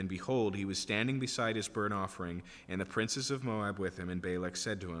to him, and behold, he was standing beside his burnt offering, and the princes of Moab with him. And Balak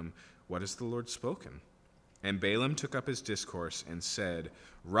said to him, "What has the Lord spoken?" And Balaam took up his discourse and said,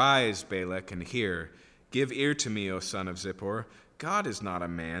 "Rise, Balak, and hear. Give ear to me, O son of Zippor. God is not a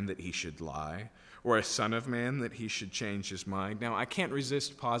man that he should lie, or a son of man that he should change his mind." Now, I can't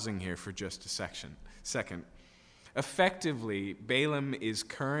resist pausing here for just a second. Effectively, Balaam is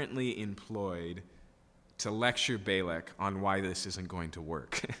currently employed to lecture Balak on why this isn't going to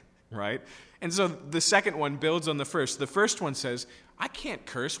work, right? And so the second one builds on the first. The first one says, I can't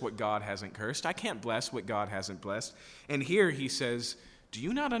curse what God hasn't cursed. I can't bless what God hasn't blessed. And here he says, do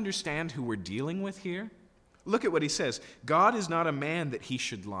you not understand who we're dealing with here? Look at what he says. God is not a man that he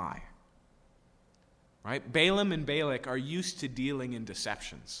should lie. Right? Balaam and Balak are used to dealing in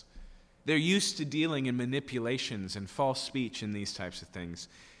deceptions. They're used to dealing in manipulations and false speech and these types of things.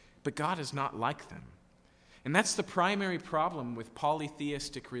 But God is not like them. And that's the primary problem with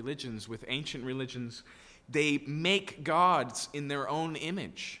polytheistic religions, with ancient religions. They make gods in their own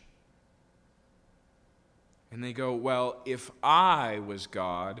image. And they go, well, if I was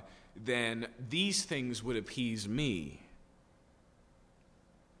God, then these things would appease me.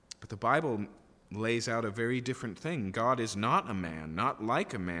 But the Bible lays out a very different thing. God is not a man, not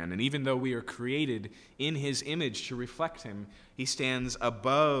like a man. And even though we are created in his image to reflect him, he stands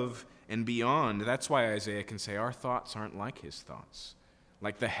above and beyond. That's why Isaiah can say our thoughts aren't like his thoughts.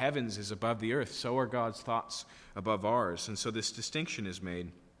 Like the heavens is above the earth, so are God's thoughts above ours. And so this distinction is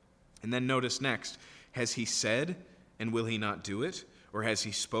made. And then notice next, has he said, and will he not do it? Or has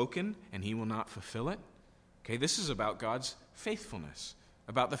he spoken, and he will not fulfill it? Okay, this is about God's faithfulness,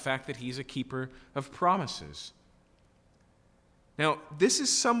 about the fact that he's a keeper of promises. Now, this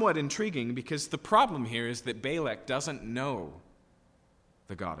is somewhat intriguing because the problem here is that Balak doesn't know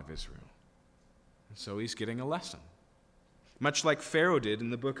the God of Israel. And so he's getting a lesson. Much like Pharaoh did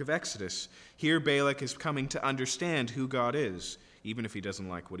in the book of Exodus, here Balak is coming to understand who God is, even if he doesn't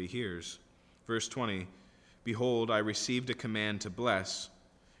like what he hears. Verse 20, "Behold, I received a command to bless.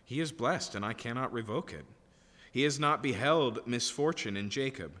 He is blessed, and I cannot revoke it. He has not beheld misfortune in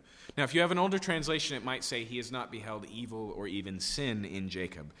Jacob." Now, if you have an older translation, it might say he has not beheld evil or even sin in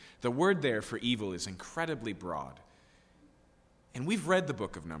Jacob. The word there for evil is incredibly broad. And we've read the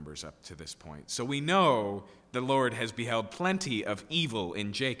book of Numbers up to this point, so we know the Lord has beheld plenty of evil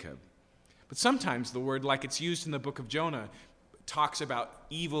in Jacob. But sometimes the word, like it's used in the book of Jonah, talks about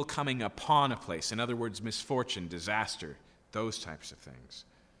evil coming upon a place. In other words, misfortune, disaster, those types of things.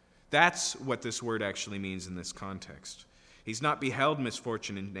 That's what this word actually means in this context. He's not beheld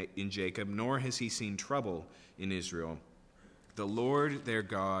misfortune in Jacob, nor has he seen trouble in Israel. The Lord their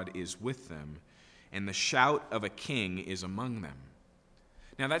God is with them, and the shout of a king is among them.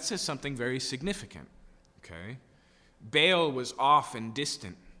 Now that says something very significant, okay? Baal was off and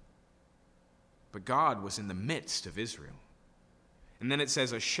distant, but God was in the midst of Israel. And then it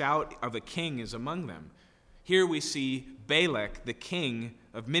says a shout of a king is among them. Here we see Balak, the king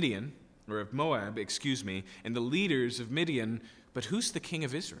of Midian, or of Moab, and the leaders of Midian. But who's the king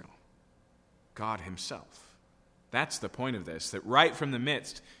of Israel? God himself. That's the point of this, that right from the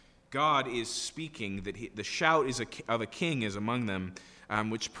midst, God is speaking, that the shout of a king is among them,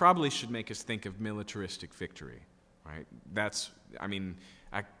 which probably should make us think of militaristic victory, right?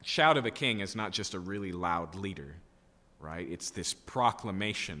 A shout of a king is not just a really loud leader, right? It's this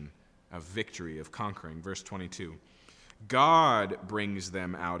proclamation of victory, of conquering. Verse 22, God brings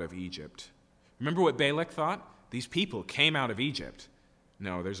them out of Egypt. Remember what Balak thought? These people came out of Egypt.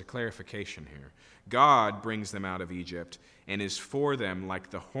 No, there's a clarification here. God brings them out of Egypt and is for them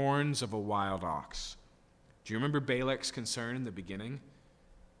like the horns of a wild ox. Do you remember Balak's concern in the beginning?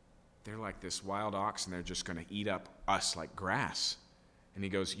 They're like this wild ox and they're just going to eat up us like grass. And he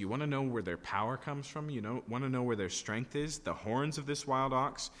goes, you want to know where their power comes from? Want to know where their strength is? The horns of this wild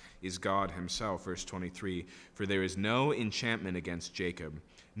ox is God himself. Verse 23, for there is no enchantment against Jacob,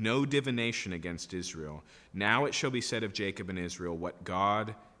 no divination against Israel. Now it shall be said of Jacob and Israel what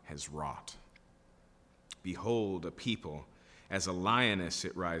God has wrought. Behold, a people, as a lioness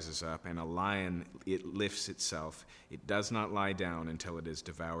it rises up, and a lion it lifts itself. It does not lie down until it has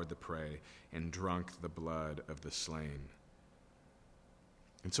devoured the prey and drunk the blood of the slain.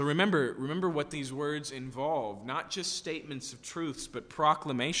 And so remember what these words involve, not just statements of truths, but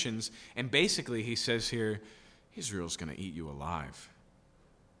proclamations. And basically he says here, Israel's going to eat you alive.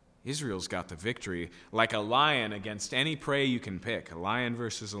 Israel's got the victory like a lion against any prey you can pick, a lion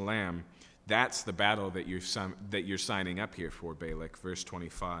versus a lamb. That's the battle that you're signing up here for, Balak. Verse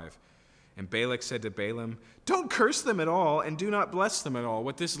 25. And Balak said to Balaam, don't curse them at all and do not bless them at all.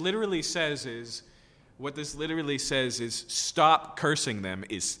 What this literally says is stop cursing them,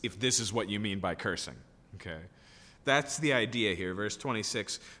 if this is what you mean by cursing. Okay? That's the idea here. Verse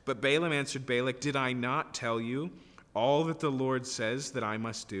 26. But Balaam answered Balak, did I not tell you all that the Lord says that I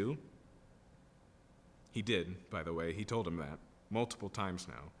must do? He did, by the way. He told him that multiple times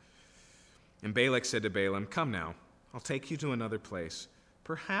now. And Balak said to Balaam, come now, I'll take you to another place.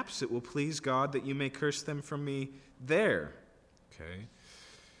 Perhaps it will please God that you may curse them from me there. Okay?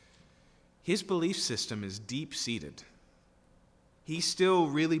 His belief system is deep-seated. He still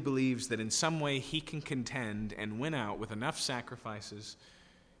really believes that in some way he can contend and win out with enough sacrifices,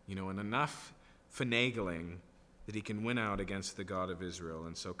 and enough finagling that he can win out against the God of Israel.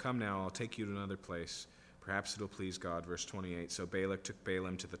 And so come now, I'll take you to another place. Perhaps it'll please God. Verse 28, so Balak took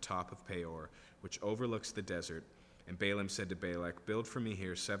Balaam to the top of Peor, which overlooks the desert. And Balaam said to Balak, build for me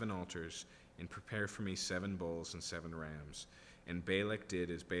here 7 altars, and prepare for me 7 bulls and 7 rams. And Balak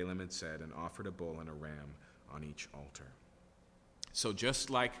did as Balaam had said, and offered a bull and a ram on each altar. So just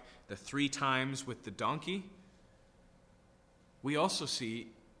like the 3 times with the donkey, we also see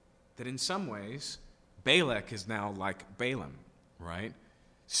that in some ways, Balak is now like Balaam, right?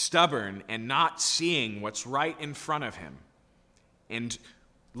 Stubborn and not seeing what's right in front of him, and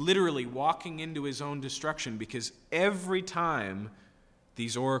literally walking into his own destruction, because every time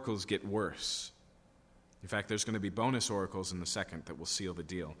these oracles get worse. In fact, there's going to be bonus oracles in the second that will seal the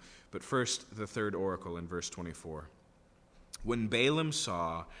deal. But first, the third oracle in verse 24. When Balaam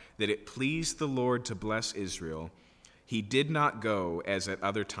saw that it pleased the Lord to bless Israel, he did not go as at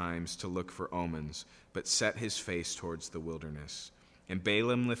other times to look for omens, but set his face towards the wilderness. And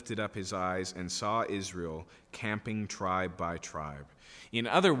Balaam lifted up his eyes and saw Israel camping tribe by tribe. In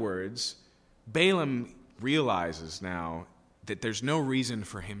other words, Balaam realizes now that there's no reason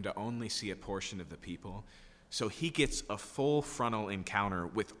for him to only see a portion of the people. So he gets a full frontal encounter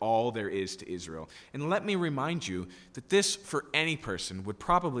with all there is to Israel. And let me remind you that this, for any person, would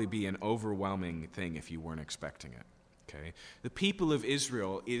probably be an overwhelming thing if you weren't expecting it. Okay? The people of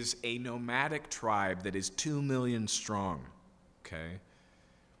Israel is a nomadic tribe that is 2 million strong. Okay?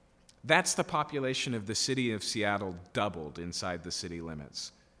 That's the population of the city of Seattle doubled inside the city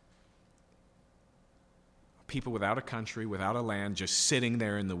limits. People without a country, without a land, just sitting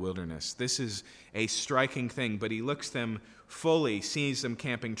there in the wilderness. This is a striking thing, but he looks them fully, sees them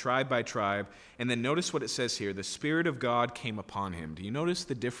camping tribe by tribe, and then notice what it says here. The Spirit of God came upon him. Do you notice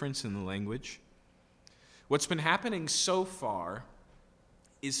the difference in the language? What's been happening so far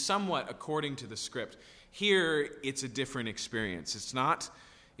is somewhat according to the script. Here, it's a different experience. It's not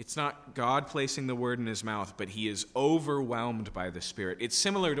God placing the word in his mouth, but he is overwhelmed by the Spirit. It's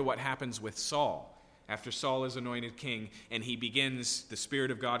similar to what happens with Saul. After Saul is anointed king, and the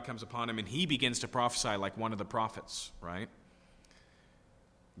Spirit of God comes upon him, and he begins to prophesy like one of the prophets, right?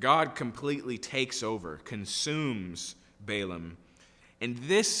 God completely takes over, consumes Balaam. And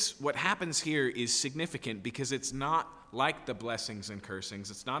what happens here is significant because it's not like the blessings and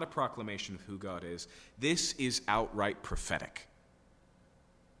cursings. It's not a proclamation of who God is. This is outright prophetic.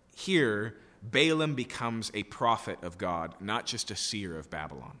 Here, Balaam becomes a prophet of God, not just a seer of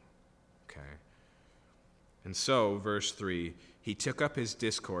Babylon. Okay? And so, verse 3, he took up his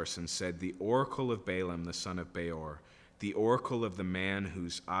discourse and said, the oracle of Balaam, the son of Beor, the oracle of the man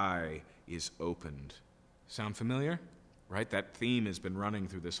whose eye is opened. Sound familiar? Right? That theme has been running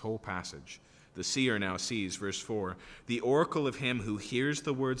through this whole passage. The seer now sees, verse 4, the oracle of him who hears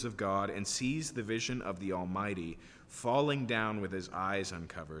the words of God and sees the vision of the Almighty, falling down with his eyes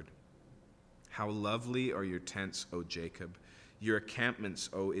uncovered. How lovely are your tents, O Jacob, your encampments,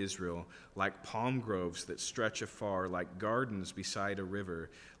 O Israel, like palm groves that stretch afar, like gardens beside a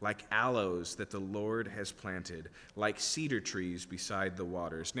river, like aloes that the Lord has planted, like cedar trees beside the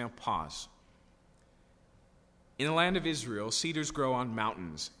waters. Now pause. In the land of Israel, cedars grow on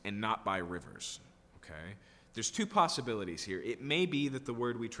mountains and not by rivers. Okay? There's two possibilities here. It may be that the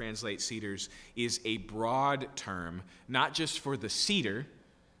word we translate cedars is a broad term, not just for the cedar,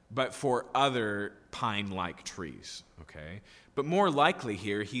 but for other pine-like trees. Okay? But more likely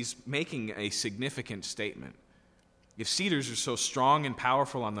here, he's making a significant statement. If cedars are so strong and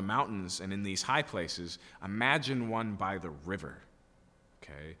powerful on the mountains and in these high places, imagine one by the river.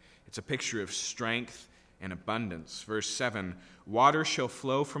 Okay? It's a picture of strength and abundance. Verse 7, water shall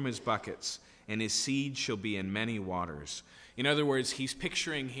flow from his buckets, and his seed shall be in many waters. In other words, he's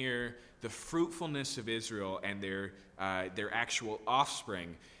picturing here the fruitfulness of Israel and their actual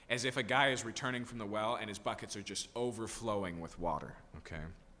offspring, as if a guy is returning from the well and his buckets are just overflowing with water. Okay?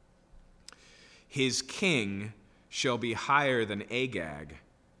 His king shall be higher than Agag,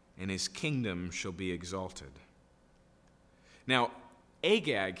 and his kingdom shall be exalted. Now,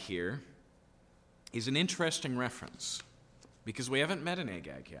 Agag here is an interesting reference because we haven't met an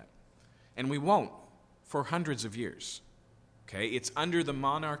Agag yet, and we won't for hundreds of years. Okay? It's under the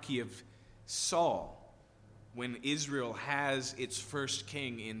monarchy of Saul, when Israel has its first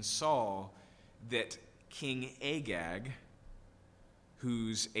king in Saul, that King Agag,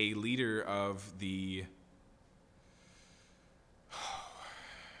 who's a leader of the...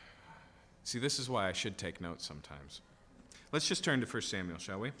 See, this is why I should take notes sometimes. Let's just turn to 1 Samuel,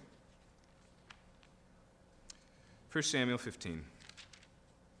 shall we? 1 Samuel 15.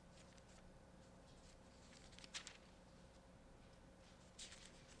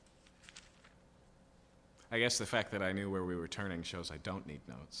 I guess the fact that I knew where we were turning shows I don't need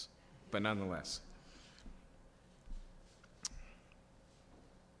notes, but nonetheless.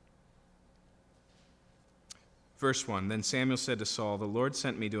 Verse 1, then Samuel said to Saul, the Lord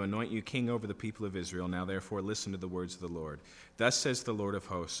sent me to anoint you king over the people of Israel. Now therefore listen to the words of the Lord. Thus says the Lord of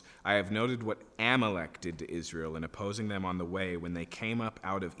hosts, I have noted what Amalek did to Israel in opposing them on the way when they came up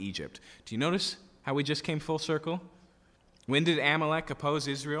out of Egypt. Do you notice how we just came full circle? When did Amalek oppose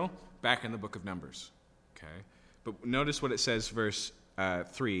Israel? Back in the book of Numbers. Okay, but notice what it says, verse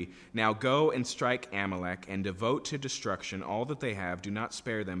 3. Now go and strike Amalek and devote to destruction all that they have. Do not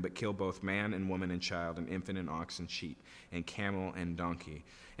spare them, but kill both man and woman and child and infant and ox and sheep and camel and donkey.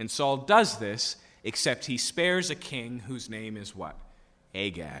 And Saul does this, except he spares a king whose name is what?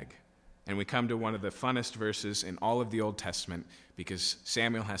 Agag. And we come to one of the funnest verses in all of the Old Testament because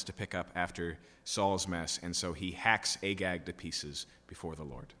Samuel has to pick up after Saul's mess, and so he hacks Agag to pieces before the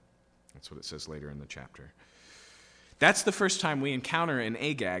Lord. That's what it says later in the chapter. That's the first time we encounter an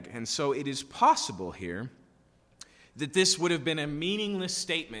Agag, and so it is possible here that this would have been a meaningless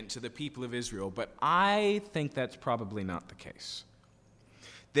statement to the people of Israel, but I think that's probably not the case.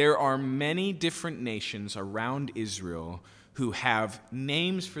 There are many different nations around Israel who have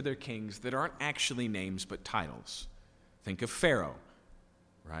names for their kings that aren't actually names but titles. Think of Pharaoh,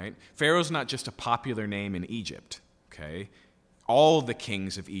 right? Pharaoh's not just a popular name in Egypt, okay? All the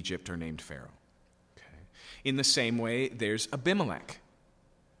kings of Egypt are named Pharaoh. Okay. In the same way, there's Abimelech.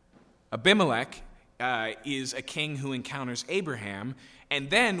 Abimelech is a king who encounters Abraham, and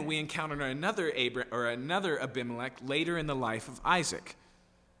then we encounter another Abimelech later in the life of Isaac.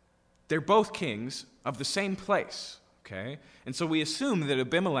 They're both kings of the same place. Okay, and so we assume that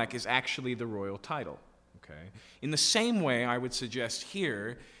Abimelech is actually the royal title. Okay, in the same way, I would suggest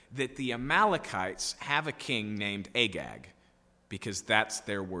here that the Amalekites have a king named Agag, because that's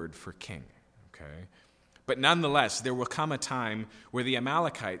their word for king, okay? But nonetheless, there will come a time where the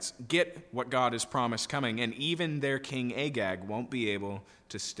Amalekites get what God has promised coming, and even their king Agag won't be able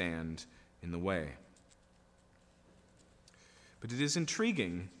to stand in the way. But it is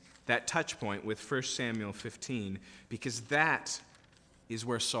intriguing, that touch point with 1 Samuel 15, because that is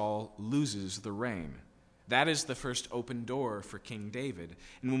where Saul loses the reign. That is the first open door for King David.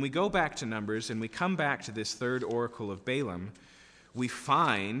 And when we go back to Numbers and we come back to this third oracle of Balaam, we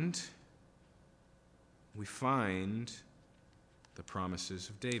find the promises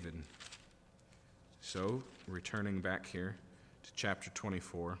of David. So, returning back here to chapter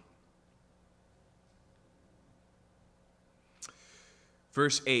 24.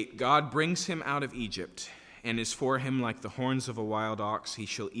 Verse 8, God brings him out of Egypt and is for him like the horns of a wild ox. He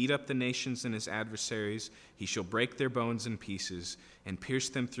shall eat up the nations and his adversaries. He shall break their bones in pieces and pierce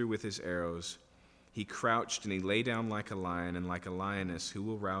them through with his arrows. He crouched and he lay down like a lion, and like a lioness, who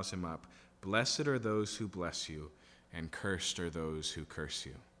will rouse him up? Blessed are those who bless you, and cursed are those who curse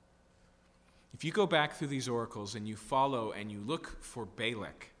you. If you go back through these oracles and you follow and you look for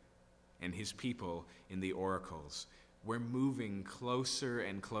Balak and his people in the oracles, we're moving closer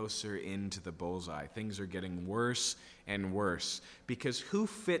and closer into the bullseye. Things are getting worse and worse. Because who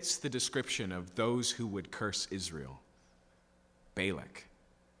fits the description of those who would curse Israel? Balak.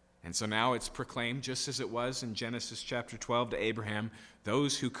 And so now it's proclaimed, just as it was in Genesis chapter 12 to Abraham,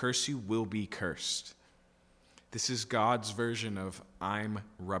 those who curse you will be cursed. This is God's version of I'm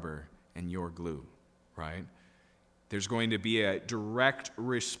rubber and you're glue, right? There's going to be a direct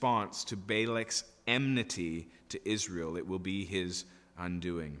response to Balak's enmity to Israel. It will be his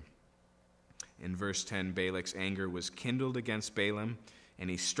undoing. In verse 10, Balak's anger was kindled against Balaam, and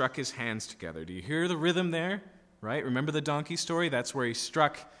he struck his hands together. Do you hear the rhythm there? Right? Remember the donkey story? That's where he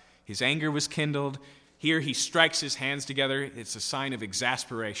struck. His anger was kindled. Here he strikes his hands together. It's a sign of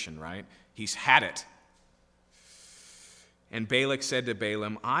exasperation, right? He's had it. And Balak said to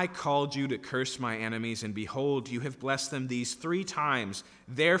Balaam, I called you to curse my enemies, and behold, you have blessed them these 3 times.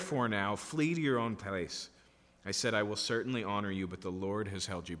 Therefore now, flee to your own place. I said, I will certainly honor you, but the Lord has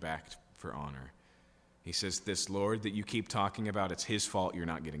held you back for honor. He says, this Lord that you keep talking about, it's his fault you're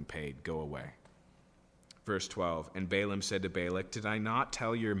not getting paid. Go away. Verse 12, and Balaam said to Balak, did I not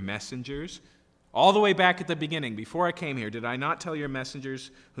tell your messengers, all the way back at the beginning, before I came here, did I not tell your messengers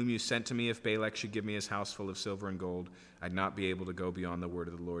whom you sent to me, if Balak should give me his house full of silver and gold, I'd not be able to go beyond the word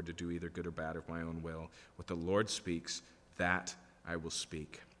of the Lord to do either good or bad of my own will. What the Lord speaks, that I will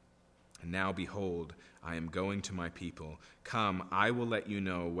speak. And now, behold, I am going to my people. Come, I will let you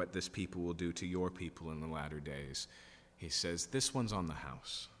know what this people will do to your people in the latter days. He says, this one's on the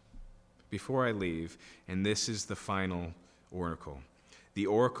house. Before I leave, and this is the final oracle. The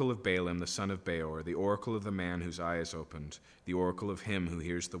oracle of Balaam, the son of Beor, the oracle of the man whose eye is opened, the oracle of him who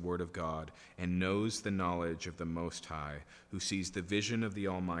hears the word of God and knows the knowledge of the Most High, who sees the vision of the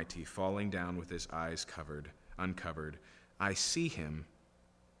Almighty falling down with his eyes uncovered. I see him,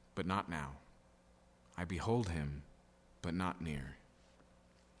 but not now. I behold him, but not near.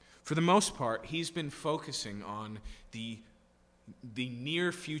 For the most part, he's been focusing on the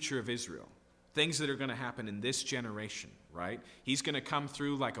near future of Israel, things that are going to happen in this generation, right? He's going to come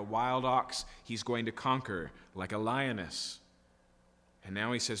through like a wild ox. He's going to conquer like a lioness. And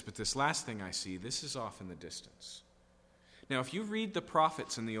now he says, but this last thing I see, this is off in the distance. Now, if you read the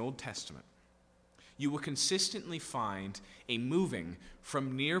prophets in the Old Testament, you will consistently find a moving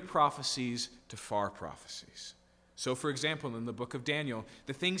from near prophecies to far prophecies. So, for example, in the book of Daniel,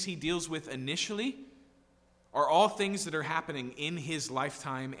 the things he deals with initially are all things that are happening in his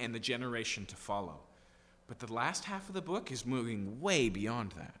lifetime and the generation to follow. But the last half of the book is moving way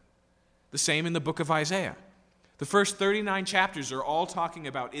beyond that. The same in the book of Isaiah. The first 39 chapters are all talking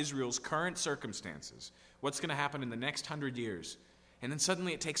about Israel's current circumstances, what's going to happen in the next 100 years. And then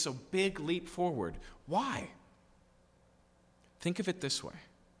suddenly it takes a big leap forward. Why? Think of it this way.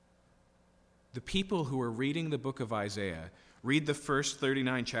 The people who are reading the book of Isaiah read the first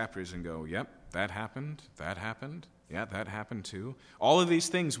 39 chapters and go, yep, that happened, yeah, that happened too. All of these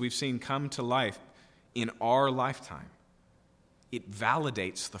things we've seen come to life in our lifetime. It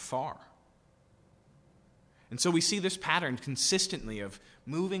validates the far. And so we see this pattern consistently of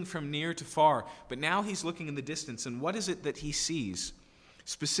moving from near to far, but now he's looking in the distance, and what is it that he sees?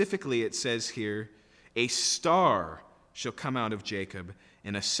 Specifically, it says here, a star shall come out of Jacob,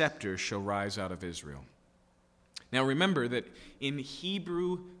 and a scepter shall rise out of Israel. Now remember that in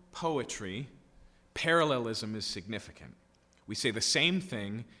Hebrew poetry, parallelism is significant. We say the same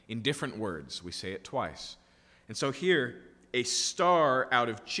thing in different words. We say it twice. And so here, a star out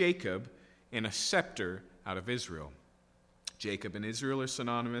of Jacob and a scepter out of Israel. Jacob and Israel are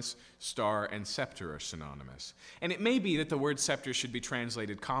synonymous. Star and scepter are synonymous. And it may be that the word scepter should be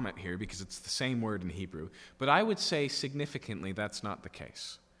translated comet here because it's the same word in Hebrew. But I would say significantly that's not the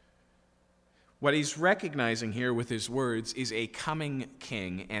case. What he's recognizing here with his words is a coming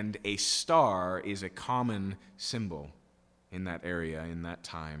king, and a star is a common symbol in that area, in that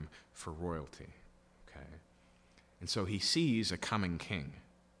time, for royalty. Okay? And so he sees a coming king.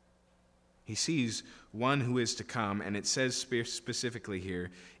 He sees one who is to come, and it says specifically here,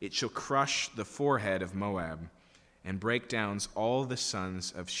 it shall crush the forehead of Moab and break down all the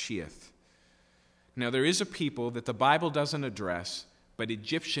sons of Sheath. Now there is a people that the Bible doesn't address, but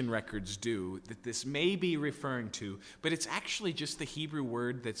Egyptian records do, that this may be referring to, but it's actually just the Hebrew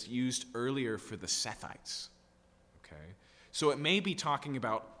word that's used earlier for the Sethites. Okay? So it may be talking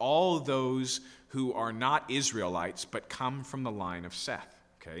about all those who are not Israelites, but come from the line of Seth.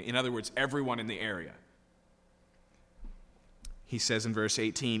 Okay? In other words, everyone in the area. He says in verse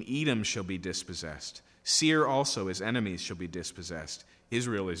 18, Edom shall be dispossessed. Seir also, his enemies, shall be dispossessed.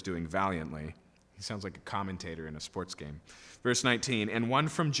 Israel is doing valiantly. He sounds like a commentator in a sports game. Verse 19, and one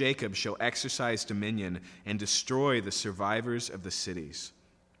from Jacob shall exercise dominion and destroy the survivors of the cities.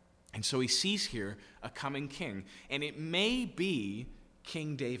 And so he sees here a coming king, and it may be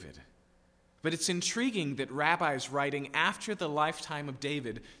King David. But it's intriguing that rabbis writing after the lifetime of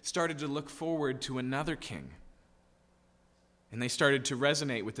David started to look forward to another king. And they started to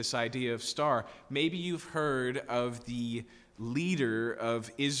resonate with this idea of star. Maybe you've heard of the leader of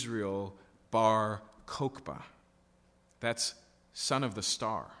Israel, Bar Kokhba. That's son of the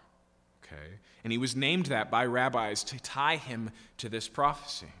star. Okay? And he was named that by rabbis to tie him to this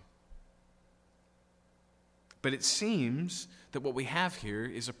prophecy. But it seems that what we have here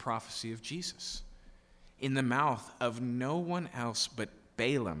is a prophecy of Jesus in the mouth of no one else but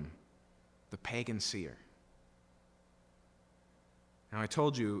Balaam, the pagan seer. Now, I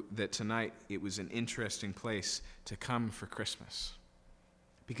told you that tonight it was an interesting place to come for Christmas.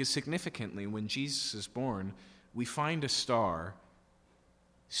 Because significantly, when Jesus is born, we find a star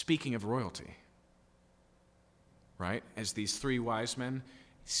speaking of royalty. Right? As these three wise men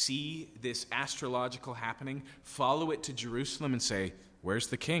see this astrological happening, follow it to Jerusalem and say, where's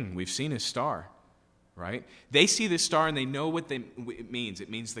the king? We've seen his star. Right? They see this star and they know what it means. It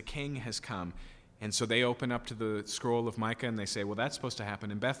means the king has come. And so they open up to the scroll of Micah and they say, well, that's supposed to happen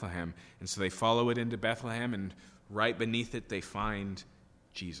in Bethlehem. And so they follow it into Bethlehem, and right beneath it they find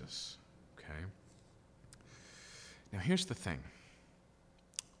Jesus. Okay? Now here's the thing.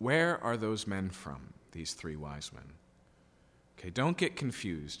 Where are those men from, these three wise men? Okay, don't get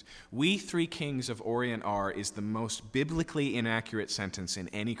confused. We three kings of Orient are is the most biblically inaccurate sentence in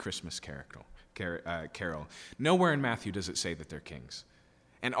any Christmas carol. Nowhere in Matthew does it say that they're kings.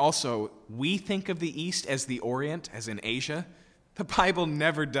 And also, we think of the East as the Orient, as in Asia. The Bible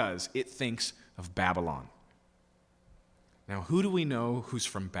never does. It thinks of Babylon. Now, who do we know who's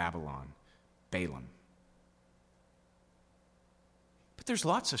from Babylon? Balaam. But there's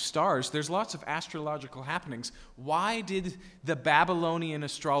lots of stars. There's lots of astrological happenings. Why did the Babylonian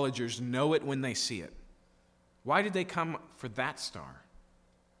astrologers know it when they see it? Why did they come for that star?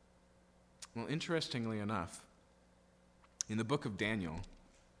 Well, interestingly enough, in the book of Daniel,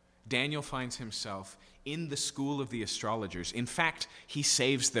 Daniel finds himself in the school of the astrologers. In fact, he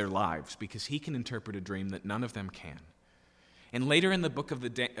saves their lives because he can interpret a dream that none of them can. And later in the book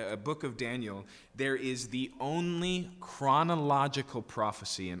of Daniel, there is the only chronological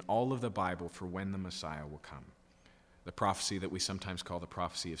prophecy in all of the Bible for when the Messiah will come. The prophecy that we sometimes call the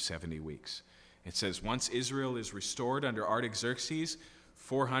prophecy of 70 weeks. It says, once Israel is restored under Artaxerxes,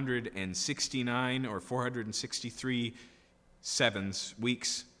 469 or 463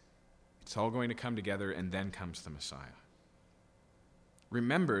 weeks, it's all going to come together, and then comes the Messiah.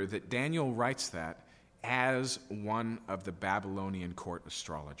 Remember that Daniel writes that as one of the Babylonian court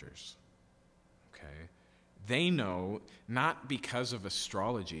astrologers. Okay? They know, not because of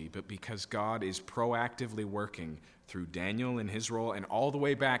astrology, but because God is proactively working through Daniel in his role and all the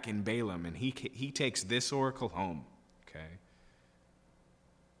way back in Balaam, and he takes this oracle home. Okay?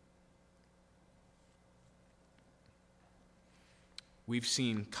 We've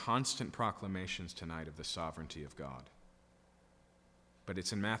seen constant proclamations tonight of the sovereignty of God. But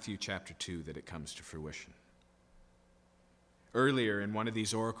it's in Matthew chapter 2 that it comes to fruition. Earlier in one of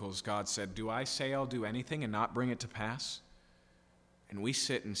these oracles, God said, do I say I'll do anything and not bring it to pass? And we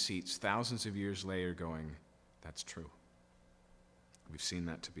sit in seats thousands of years later going, that's true. We've seen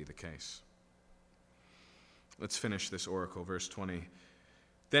that to be the case. Let's finish this oracle, verse 20.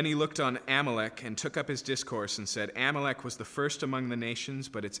 Then he looked on Amalek and took up his discourse and said, Amalek was the first among the nations,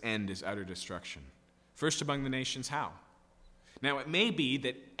 but its end is utter destruction. First among the nations, how? Now, it may be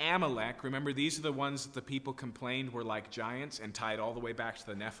that Amalek, remember, these are the ones that the people complained were like giants and tied all the way back to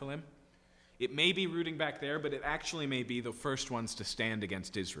the Nephilim. It may be rooting back there, but it actually may be the first ones to stand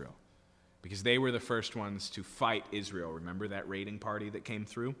against Israel, because they were the first ones to fight Israel. Remember that raiding party that came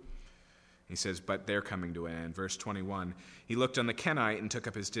through? He says, but they're coming to an end. Verse 21, he looked on the Kenite and took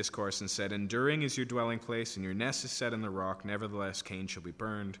up his discourse and said, enduring is your dwelling place, and your nest is set in the rock. Nevertheless, Cain shall be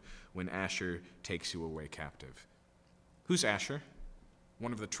burned when Asher takes you away captive. Who's Asher?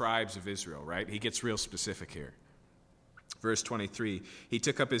 One of the tribes of Israel, right? He gets real specific here. Verse 23, he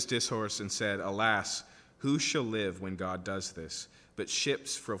took up his discourse and said, alas, who shall live when God does this? But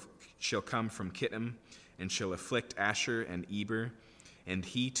ships shall come from Kittim and shall afflict Asher and Eber, and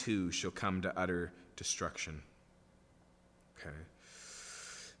he too shall come to utter destruction. Okay.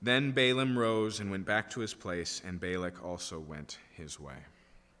 Then Balaam rose and went back to his place, and Balak also went his way.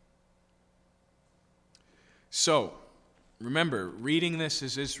 So, remember, reading this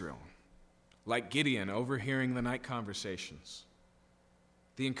is Israel, like Gideon overhearing the night conversations.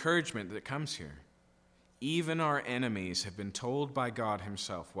 The encouragement that comes here. Even our enemies have been told by God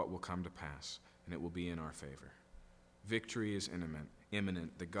himself what will come to pass, and it will be in our favor. Victory is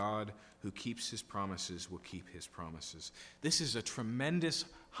imminent. The God who keeps his promises will keep his promises. This is a tremendous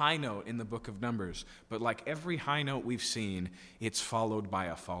high note in the book of Numbers, but like every high note we've seen, it's followed by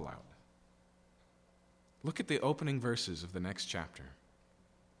a fallout. Look at the opening verses of the next chapter.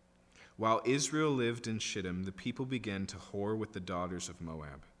 While Israel lived in Shittim, the people began to whore with the daughters of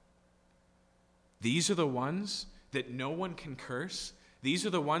Moab. These are the ones that no one can curse. These are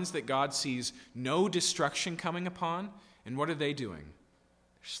the ones that God sees no destruction coming upon. And what are they doing?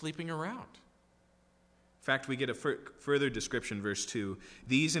 They're sleeping around. In fact, we get a further description, verse 2.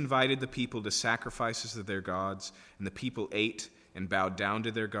 These invited the people to sacrifices of their gods, and the people ate and bowed down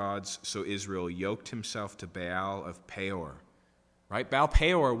to their gods. So Israel yoked himself to Baal of Peor. Right? Baal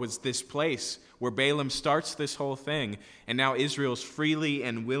Peor was this place where Balaam starts this whole thing, and now Israel's freely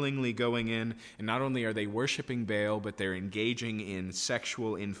and willingly going in, and not only are they worshiping Baal, but they're engaging in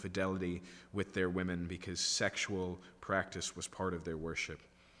sexual infidelity with their women because sexual practice was part of their worship.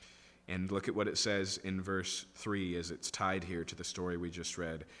 And look at what it says in verse 3 as it's tied here to the story we just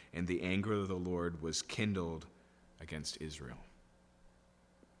read. And the anger of the Lord was kindled against Israel.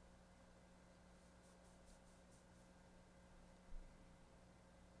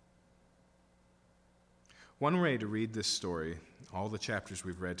 One way to read this story, all the chapters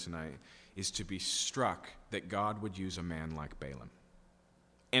we've read tonight, is to be struck that God would use a man like Balaam.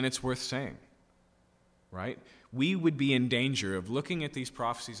 And it's worth saying, right? We would be in danger of looking at these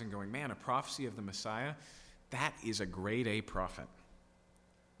prophecies and going, man, a prophecy of the Messiah, that is a grade A prophet.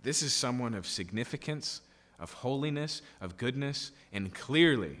 This is someone of significance, of holiness, of goodness, and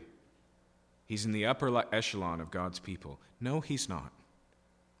clearly he's in the upper echelon of God's people. No, he's not.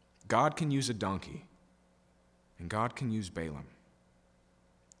 God can use a donkey. And God can use Balaam.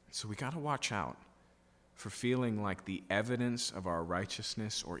 So we got to watch out for feeling like the evidence of our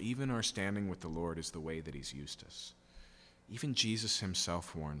righteousness or even our standing with the Lord is the way that he's used us. Even Jesus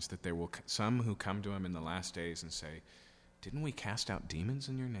himself warns that there will some who come to him in the last days and say, didn't we cast out demons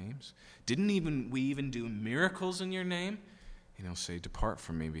in your names? Didn't we even do miracles in your name? And he'll say, depart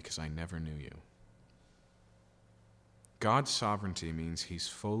from me because I never knew you. God's sovereignty means he's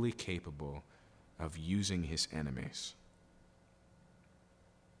fully capable of using his enemies.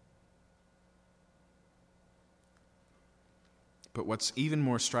 But what's even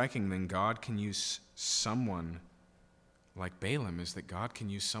more striking than God can use someone like Balaam is that God can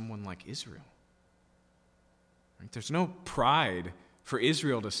use someone like Israel. Right? There's no pride for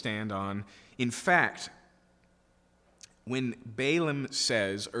Israel to stand on. In fact, when Balaam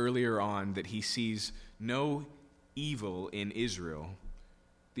says earlier on that he sees no evil in Israel,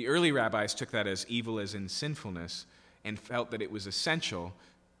 the early rabbis took that as evil as in sinfulness and felt that it was essential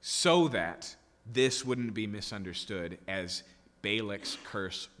so that this wouldn't be misunderstood as Balak's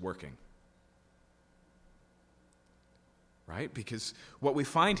curse working. Right? Because what we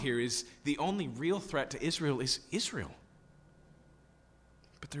find here is the only real threat to Israel is Israel.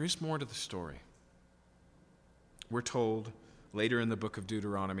 But there is more to the story. We're told later in the book of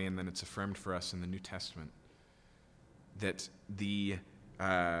Deuteronomy, and then it's affirmed for us in the New Testament, that the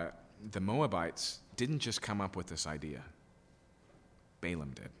Moabites didn't just come up with this idea.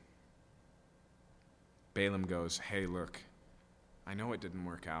 Balaam did. Balaam goes, hey, look, I know it didn't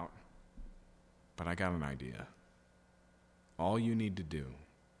work out, but I got an idea. All you need to do,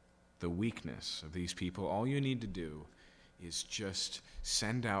 the weakness of these people, all you need to do is just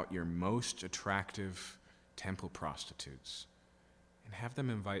send out your most attractive temple prostitutes and have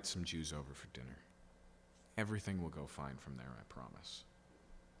them invite some Jews over for dinner. Everything will go fine from there, I promise.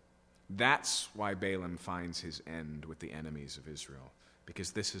 That's why Balaam finds his end with the enemies of Israel,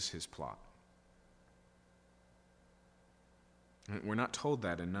 because this is his plot. We're not told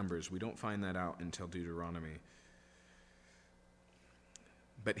that in Numbers. We don't find that out until Deuteronomy.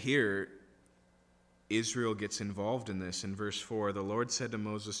 But here, Israel gets involved in this. In verse 4, the Lord said to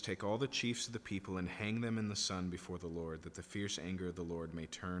Moses, take all the chiefs of the people and hang them in the sun before the Lord, that the fierce anger of the Lord may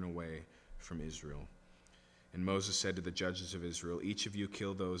turn away from Israel. And Moses said to the judges of Israel, each of you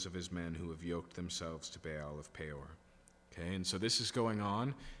kill those of his men who have yoked themselves to Baal of Peor. Okay, and so this is going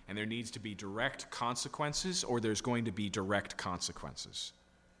on, and there needs to be direct consequences, or there's going to be direct consequences.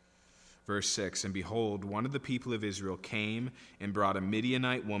 Verse 6, and behold, one of the people of Israel came and brought a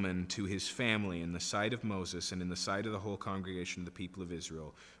Midianite woman to his family in the sight of Moses and in the sight of the whole congregation of the people of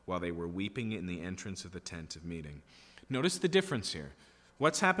Israel, while they were weeping in the entrance of the tent of meeting. Notice the difference here.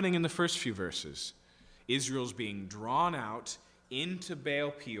 What's happening in the first few verses? Israel's being drawn out into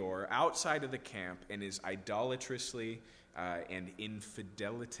Baal Peor, outside of the camp, and is idolatrously and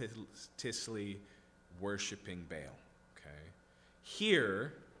infidelitously worshiping Baal. Okay?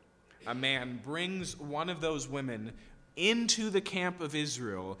 Here, a man brings one of those women into the camp of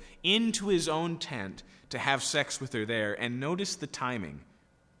Israel, into his own tent, to have sex with her there. And notice the timing.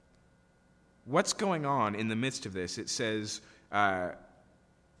 What's going on in the midst of this? It says,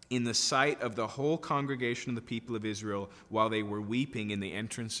 in the sight of the whole congregation of the people of Israel, while they were weeping in the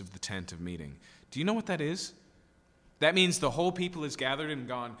entrance of the tent of meeting. Do you know what that is? That means the whole people is gathered and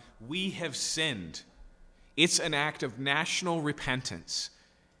gone, we have sinned. It's an act of national repentance.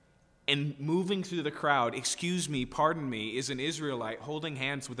 And moving through the crowd, excuse me, pardon me, is an Israelite holding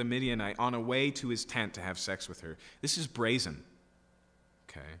hands with a Midianite on a way to his tent to have sex with her. This is brazen.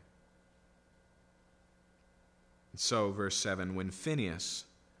 Okay. And so, verse 7, when Phinehas,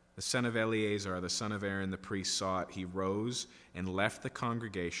 the son of Eleazar, the son of Aaron the priest, saw it, he rose and left the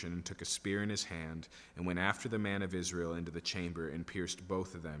congregation and took a spear in his hand and went after the man of Israel into the chamber and pierced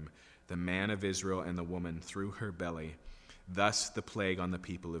both of them, the man of Israel and the woman, through her belly. Thus the plague on the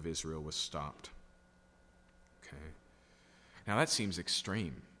people of Israel was stopped. Okay. Now that seems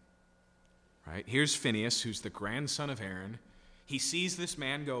extreme, right? Here's Phinehas, who's the grandson of Aaron. He sees this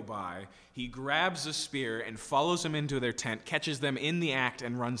man go by. He grabs a spear and follows him into their tent, catches them in the act,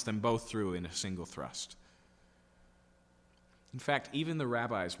 and runs them both through in a single thrust. In fact, even the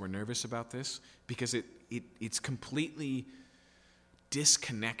rabbis were nervous about this because it's completely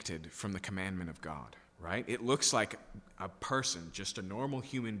disconnected from the commandment of God, right? It looks like a person, just a normal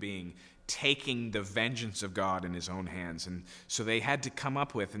human being, taking the vengeance of God in his own hands. And so they had to come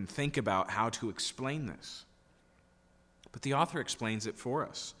up with and think about how to explain this. But the author explains it for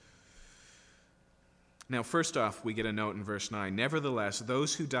us. Now, first off, we get a note in verse 9. Nevertheless,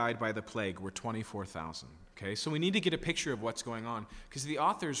 those who died by the plague were 24,000. Okay, so we need to get a picture of what's going on because the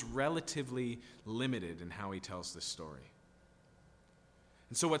author's relatively limited in how he tells this story.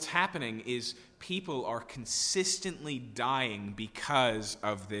 And so what's happening is people are consistently dying because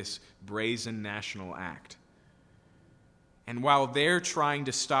of this brazen national act. And while they're trying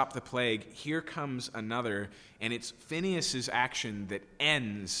to stop the plague, here comes another, and it's Phinehas' action that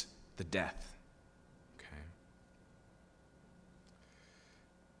ends the death. Okay.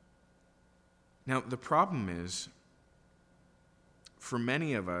 Now, the problem is, for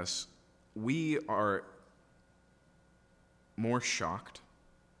many of us, we are more shocked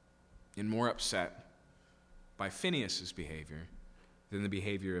and more upset by Phinehas' behavior than the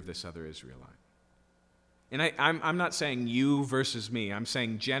behavior of this other Israelite. And I'm not saying you versus me. I'm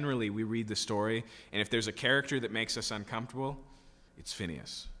saying generally we read the story, and if there's a character that makes us uncomfortable, it's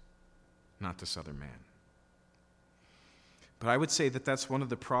Phinehas, not this other man. But I would say that that's one of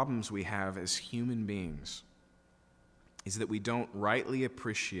the problems we have as human beings, is that we don't rightly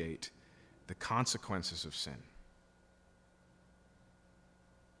appreciate the consequences of sin.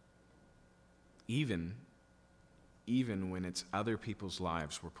 Even when it's other people's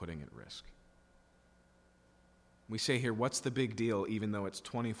lives we're putting at risk. We say here, what's the big deal, even though it's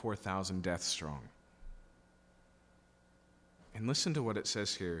 24,000 deaths strong? And listen to what it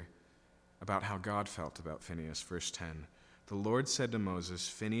says here about how God felt about Phinehas, verse 10. The Lord said to Moses,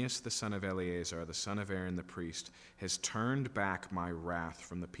 Phinehas, the son of Eleazar, the son of Aaron the priest, has turned back my wrath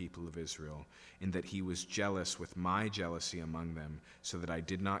from the people of Israel, in that he was jealous with my jealousy among them, so that I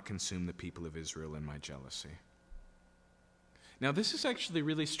did not consume the people of Israel in my jealousy. Now, this is actually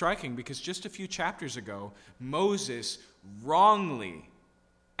really striking because just a few chapters ago, Moses wrongly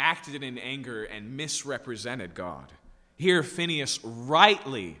acted in anger and misrepresented God. Here, Phinehas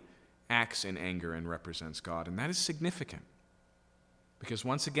rightly acts in anger and represents God, and that is significant. Because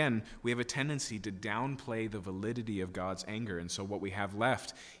once again, we have a tendency to downplay the validity of God's anger, and so what we have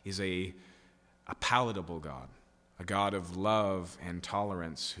left is a palatable God, a God of love and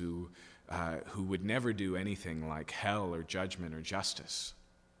tolerance who would never do anything like hell or judgment or justice.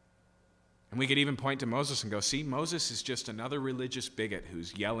 And we could even point to Moses and go, see, Moses is just another religious bigot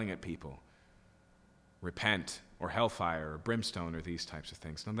who's yelling at people. Repent, or hellfire, or brimstone, or these types of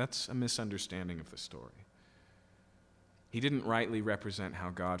things. Now, that's a misunderstanding of the story. He didn't rightly represent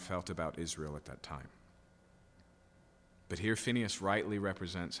how God felt about Israel at that time. But here Phinehas rightly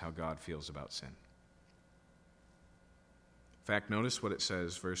represents how God feels about sin. In fact, notice what it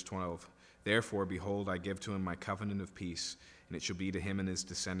says, verse 12. Therefore, behold, I give to him my covenant of peace, and it shall be to him and his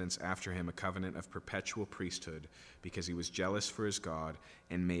descendants after him a covenant of perpetual priesthood, because he was jealous for his God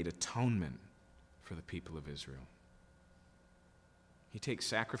and made atonement for the people of Israel. He takes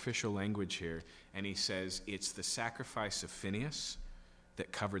sacrificial language here, and he says it's the sacrifice of Phinehas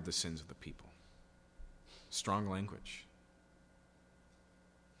that covered the sins of the people. Strong language.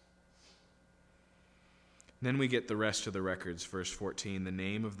 Then we get the rest of the records, verse 14. The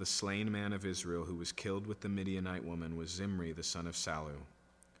name of the slain man of Israel who was killed with the Midianite woman was Zimri, the son of Salu,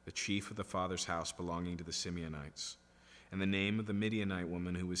 the chief of the father's house belonging to the Simeonites. And the name of the Midianite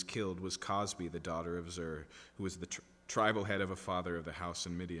woman who was killed was Cosbi, the daughter of Zur, who was the tribal head of a father of the house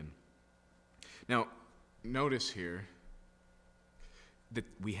in Midian. Now, notice here that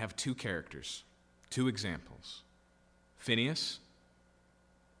we have two characters, two examples. Phinehas,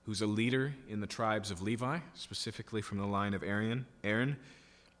 who's a leader in the tribes of Levi, specifically from the line of Aaron.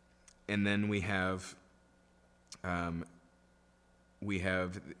 And then we have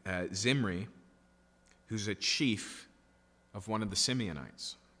Zimri, who's a chief of one of the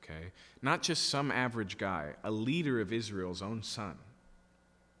Simeonites. Okay, not just some average guy, a leader of Israel's own son.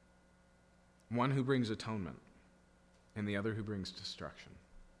 One who brings atonement, and the other who brings destruction.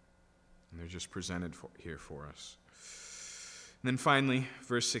 And they're just presented here for us. And then finally,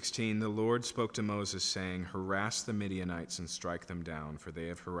 verse 16, the Lord spoke to Moses, saying, harass the Midianites and strike them down, for they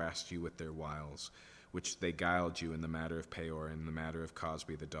have harassed you with their wiles, which they guiled you in the matter of Peor and in the matter of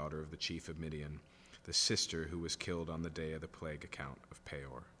Cosbi, the daughter of the chief of Midian, the sister who was killed on the day of the plague account of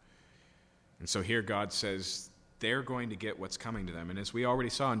Peor. And so here God says they're going to get what's coming to them. And as we already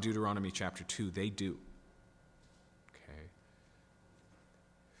saw in Deuteronomy chapter 2, they do. Okay.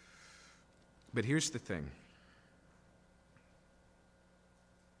 But here's the thing.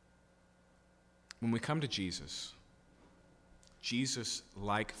 When we come to Jesus, Jesus,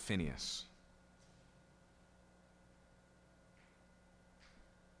 like Phinehas,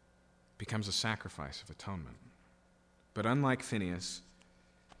 becomes a sacrifice of atonement. But unlike Phinehas,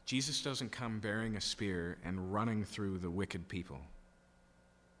 Jesus doesn't come bearing a spear and running through the wicked people.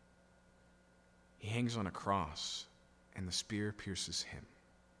 He hangs on a cross, and the spear pierces him.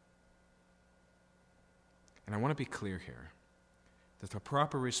 And I want to be clear here that the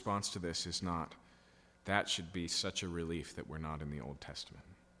proper response to this is not, that should be such a relief that we're not in the Old Testament.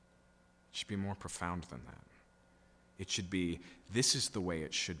 It should be more profound than that. It should be, this is the way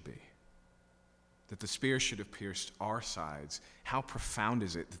it should be. That the spear should have pierced our sides. How profound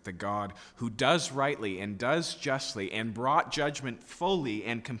is it that the God who does rightly and does justly and brought judgment fully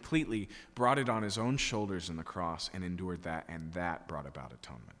and completely brought it on his own shoulders in the cross and endured that, and that brought about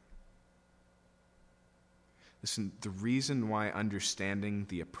atonement. Listen, the reason why understanding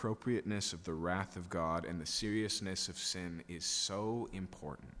the appropriateness of the wrath of God and the seriousness of sin is so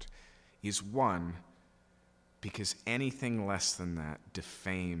important is, one, because anything less than that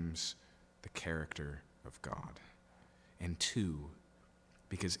defames the character of God. And two,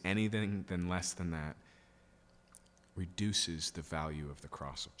 because anything less than that reduces the value of the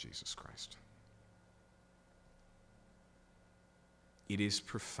cross of Jesus Christ. It is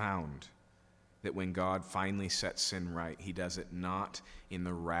profound that when God finally sets sin right, he does it not in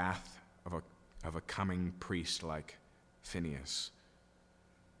the wrath of a coming priest like Phinehas,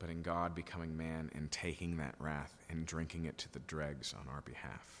 but in God becoming man and taking that wrath and drinking it to the dregs on our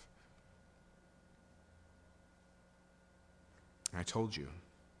behalf. I told you,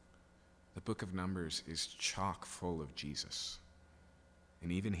 the book of Numbers is chock full of Jesus.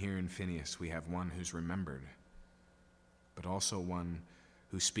 And even here in Phinehas, we have one who's remembered, but also one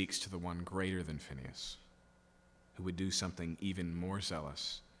who speaks to the one greater than Phinehas, who would do something even more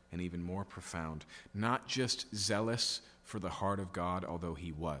zealous and even more profound, not just zealous for the heart of God, although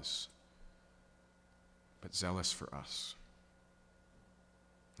he was, but zealous for us.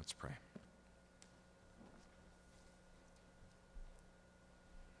 Let's pray.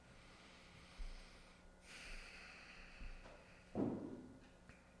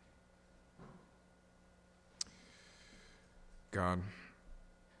 God,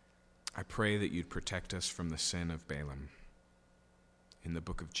 I pray that you'd protect us from the sin of Balaam. In the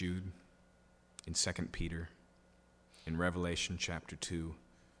book of Jude, in 2 Peter, in Revelation chapter 2,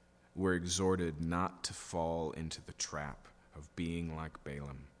 we're exhorted not to fall into the trap of being like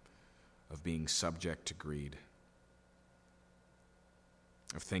Balaam, of being subject to greed,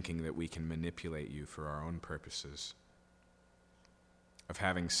 of thinking that we can manipulate you for our own purposes, of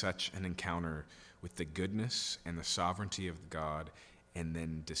having such an encounter with the goodness and the sovereignty of God and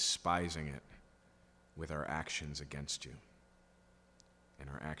then despising it with our actions against you and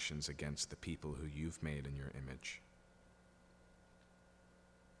our actions against the people who you've made in your image.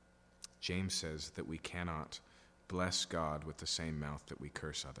 James says that we cannot bless God with the same mouth that we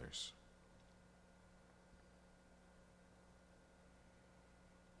curse others.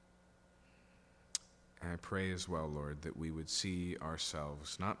 And I pray as well, Lord, that we would see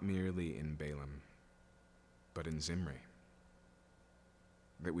ourselves not merely in Balaam, but in Zimri.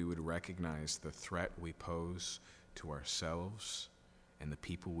 That we would recognize the threat we pose to ourselves and the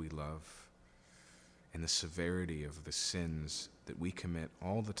people we love, and the severity of the sins that we commit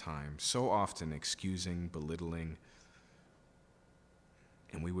all the time, so often excusing, belittling,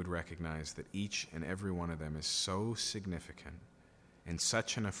 and we would recognize that each and every one of them is so significant and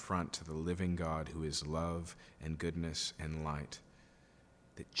such an affront to the living God who is love and goodness and light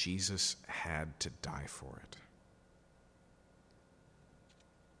that Jesus had to die for it.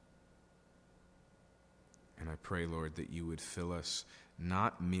 And I pray, Lord, that you would fill us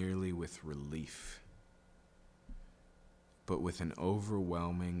not merely with relief, but with an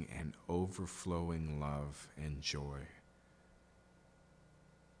overwhelming and overflowing love and joy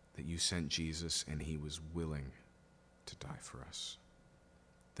that you sent Jesus and he was willing to die for us.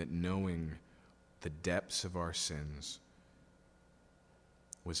 That knowing the depths of our sins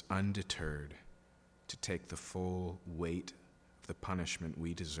was undeterred to take the full weight of the punishment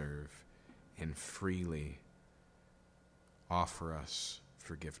we deserve and freely offer us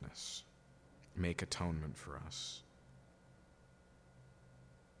forgiveness, make atonement for us.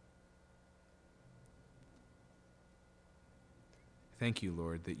 Thank you,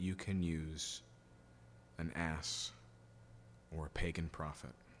 Lord, that you can use an ass or a pagan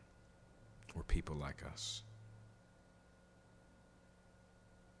prophet or people like us.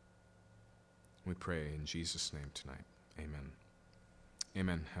 We pray in Jesus' name tonight. Amen.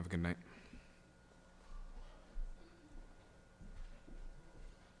 Amen. Have a good night.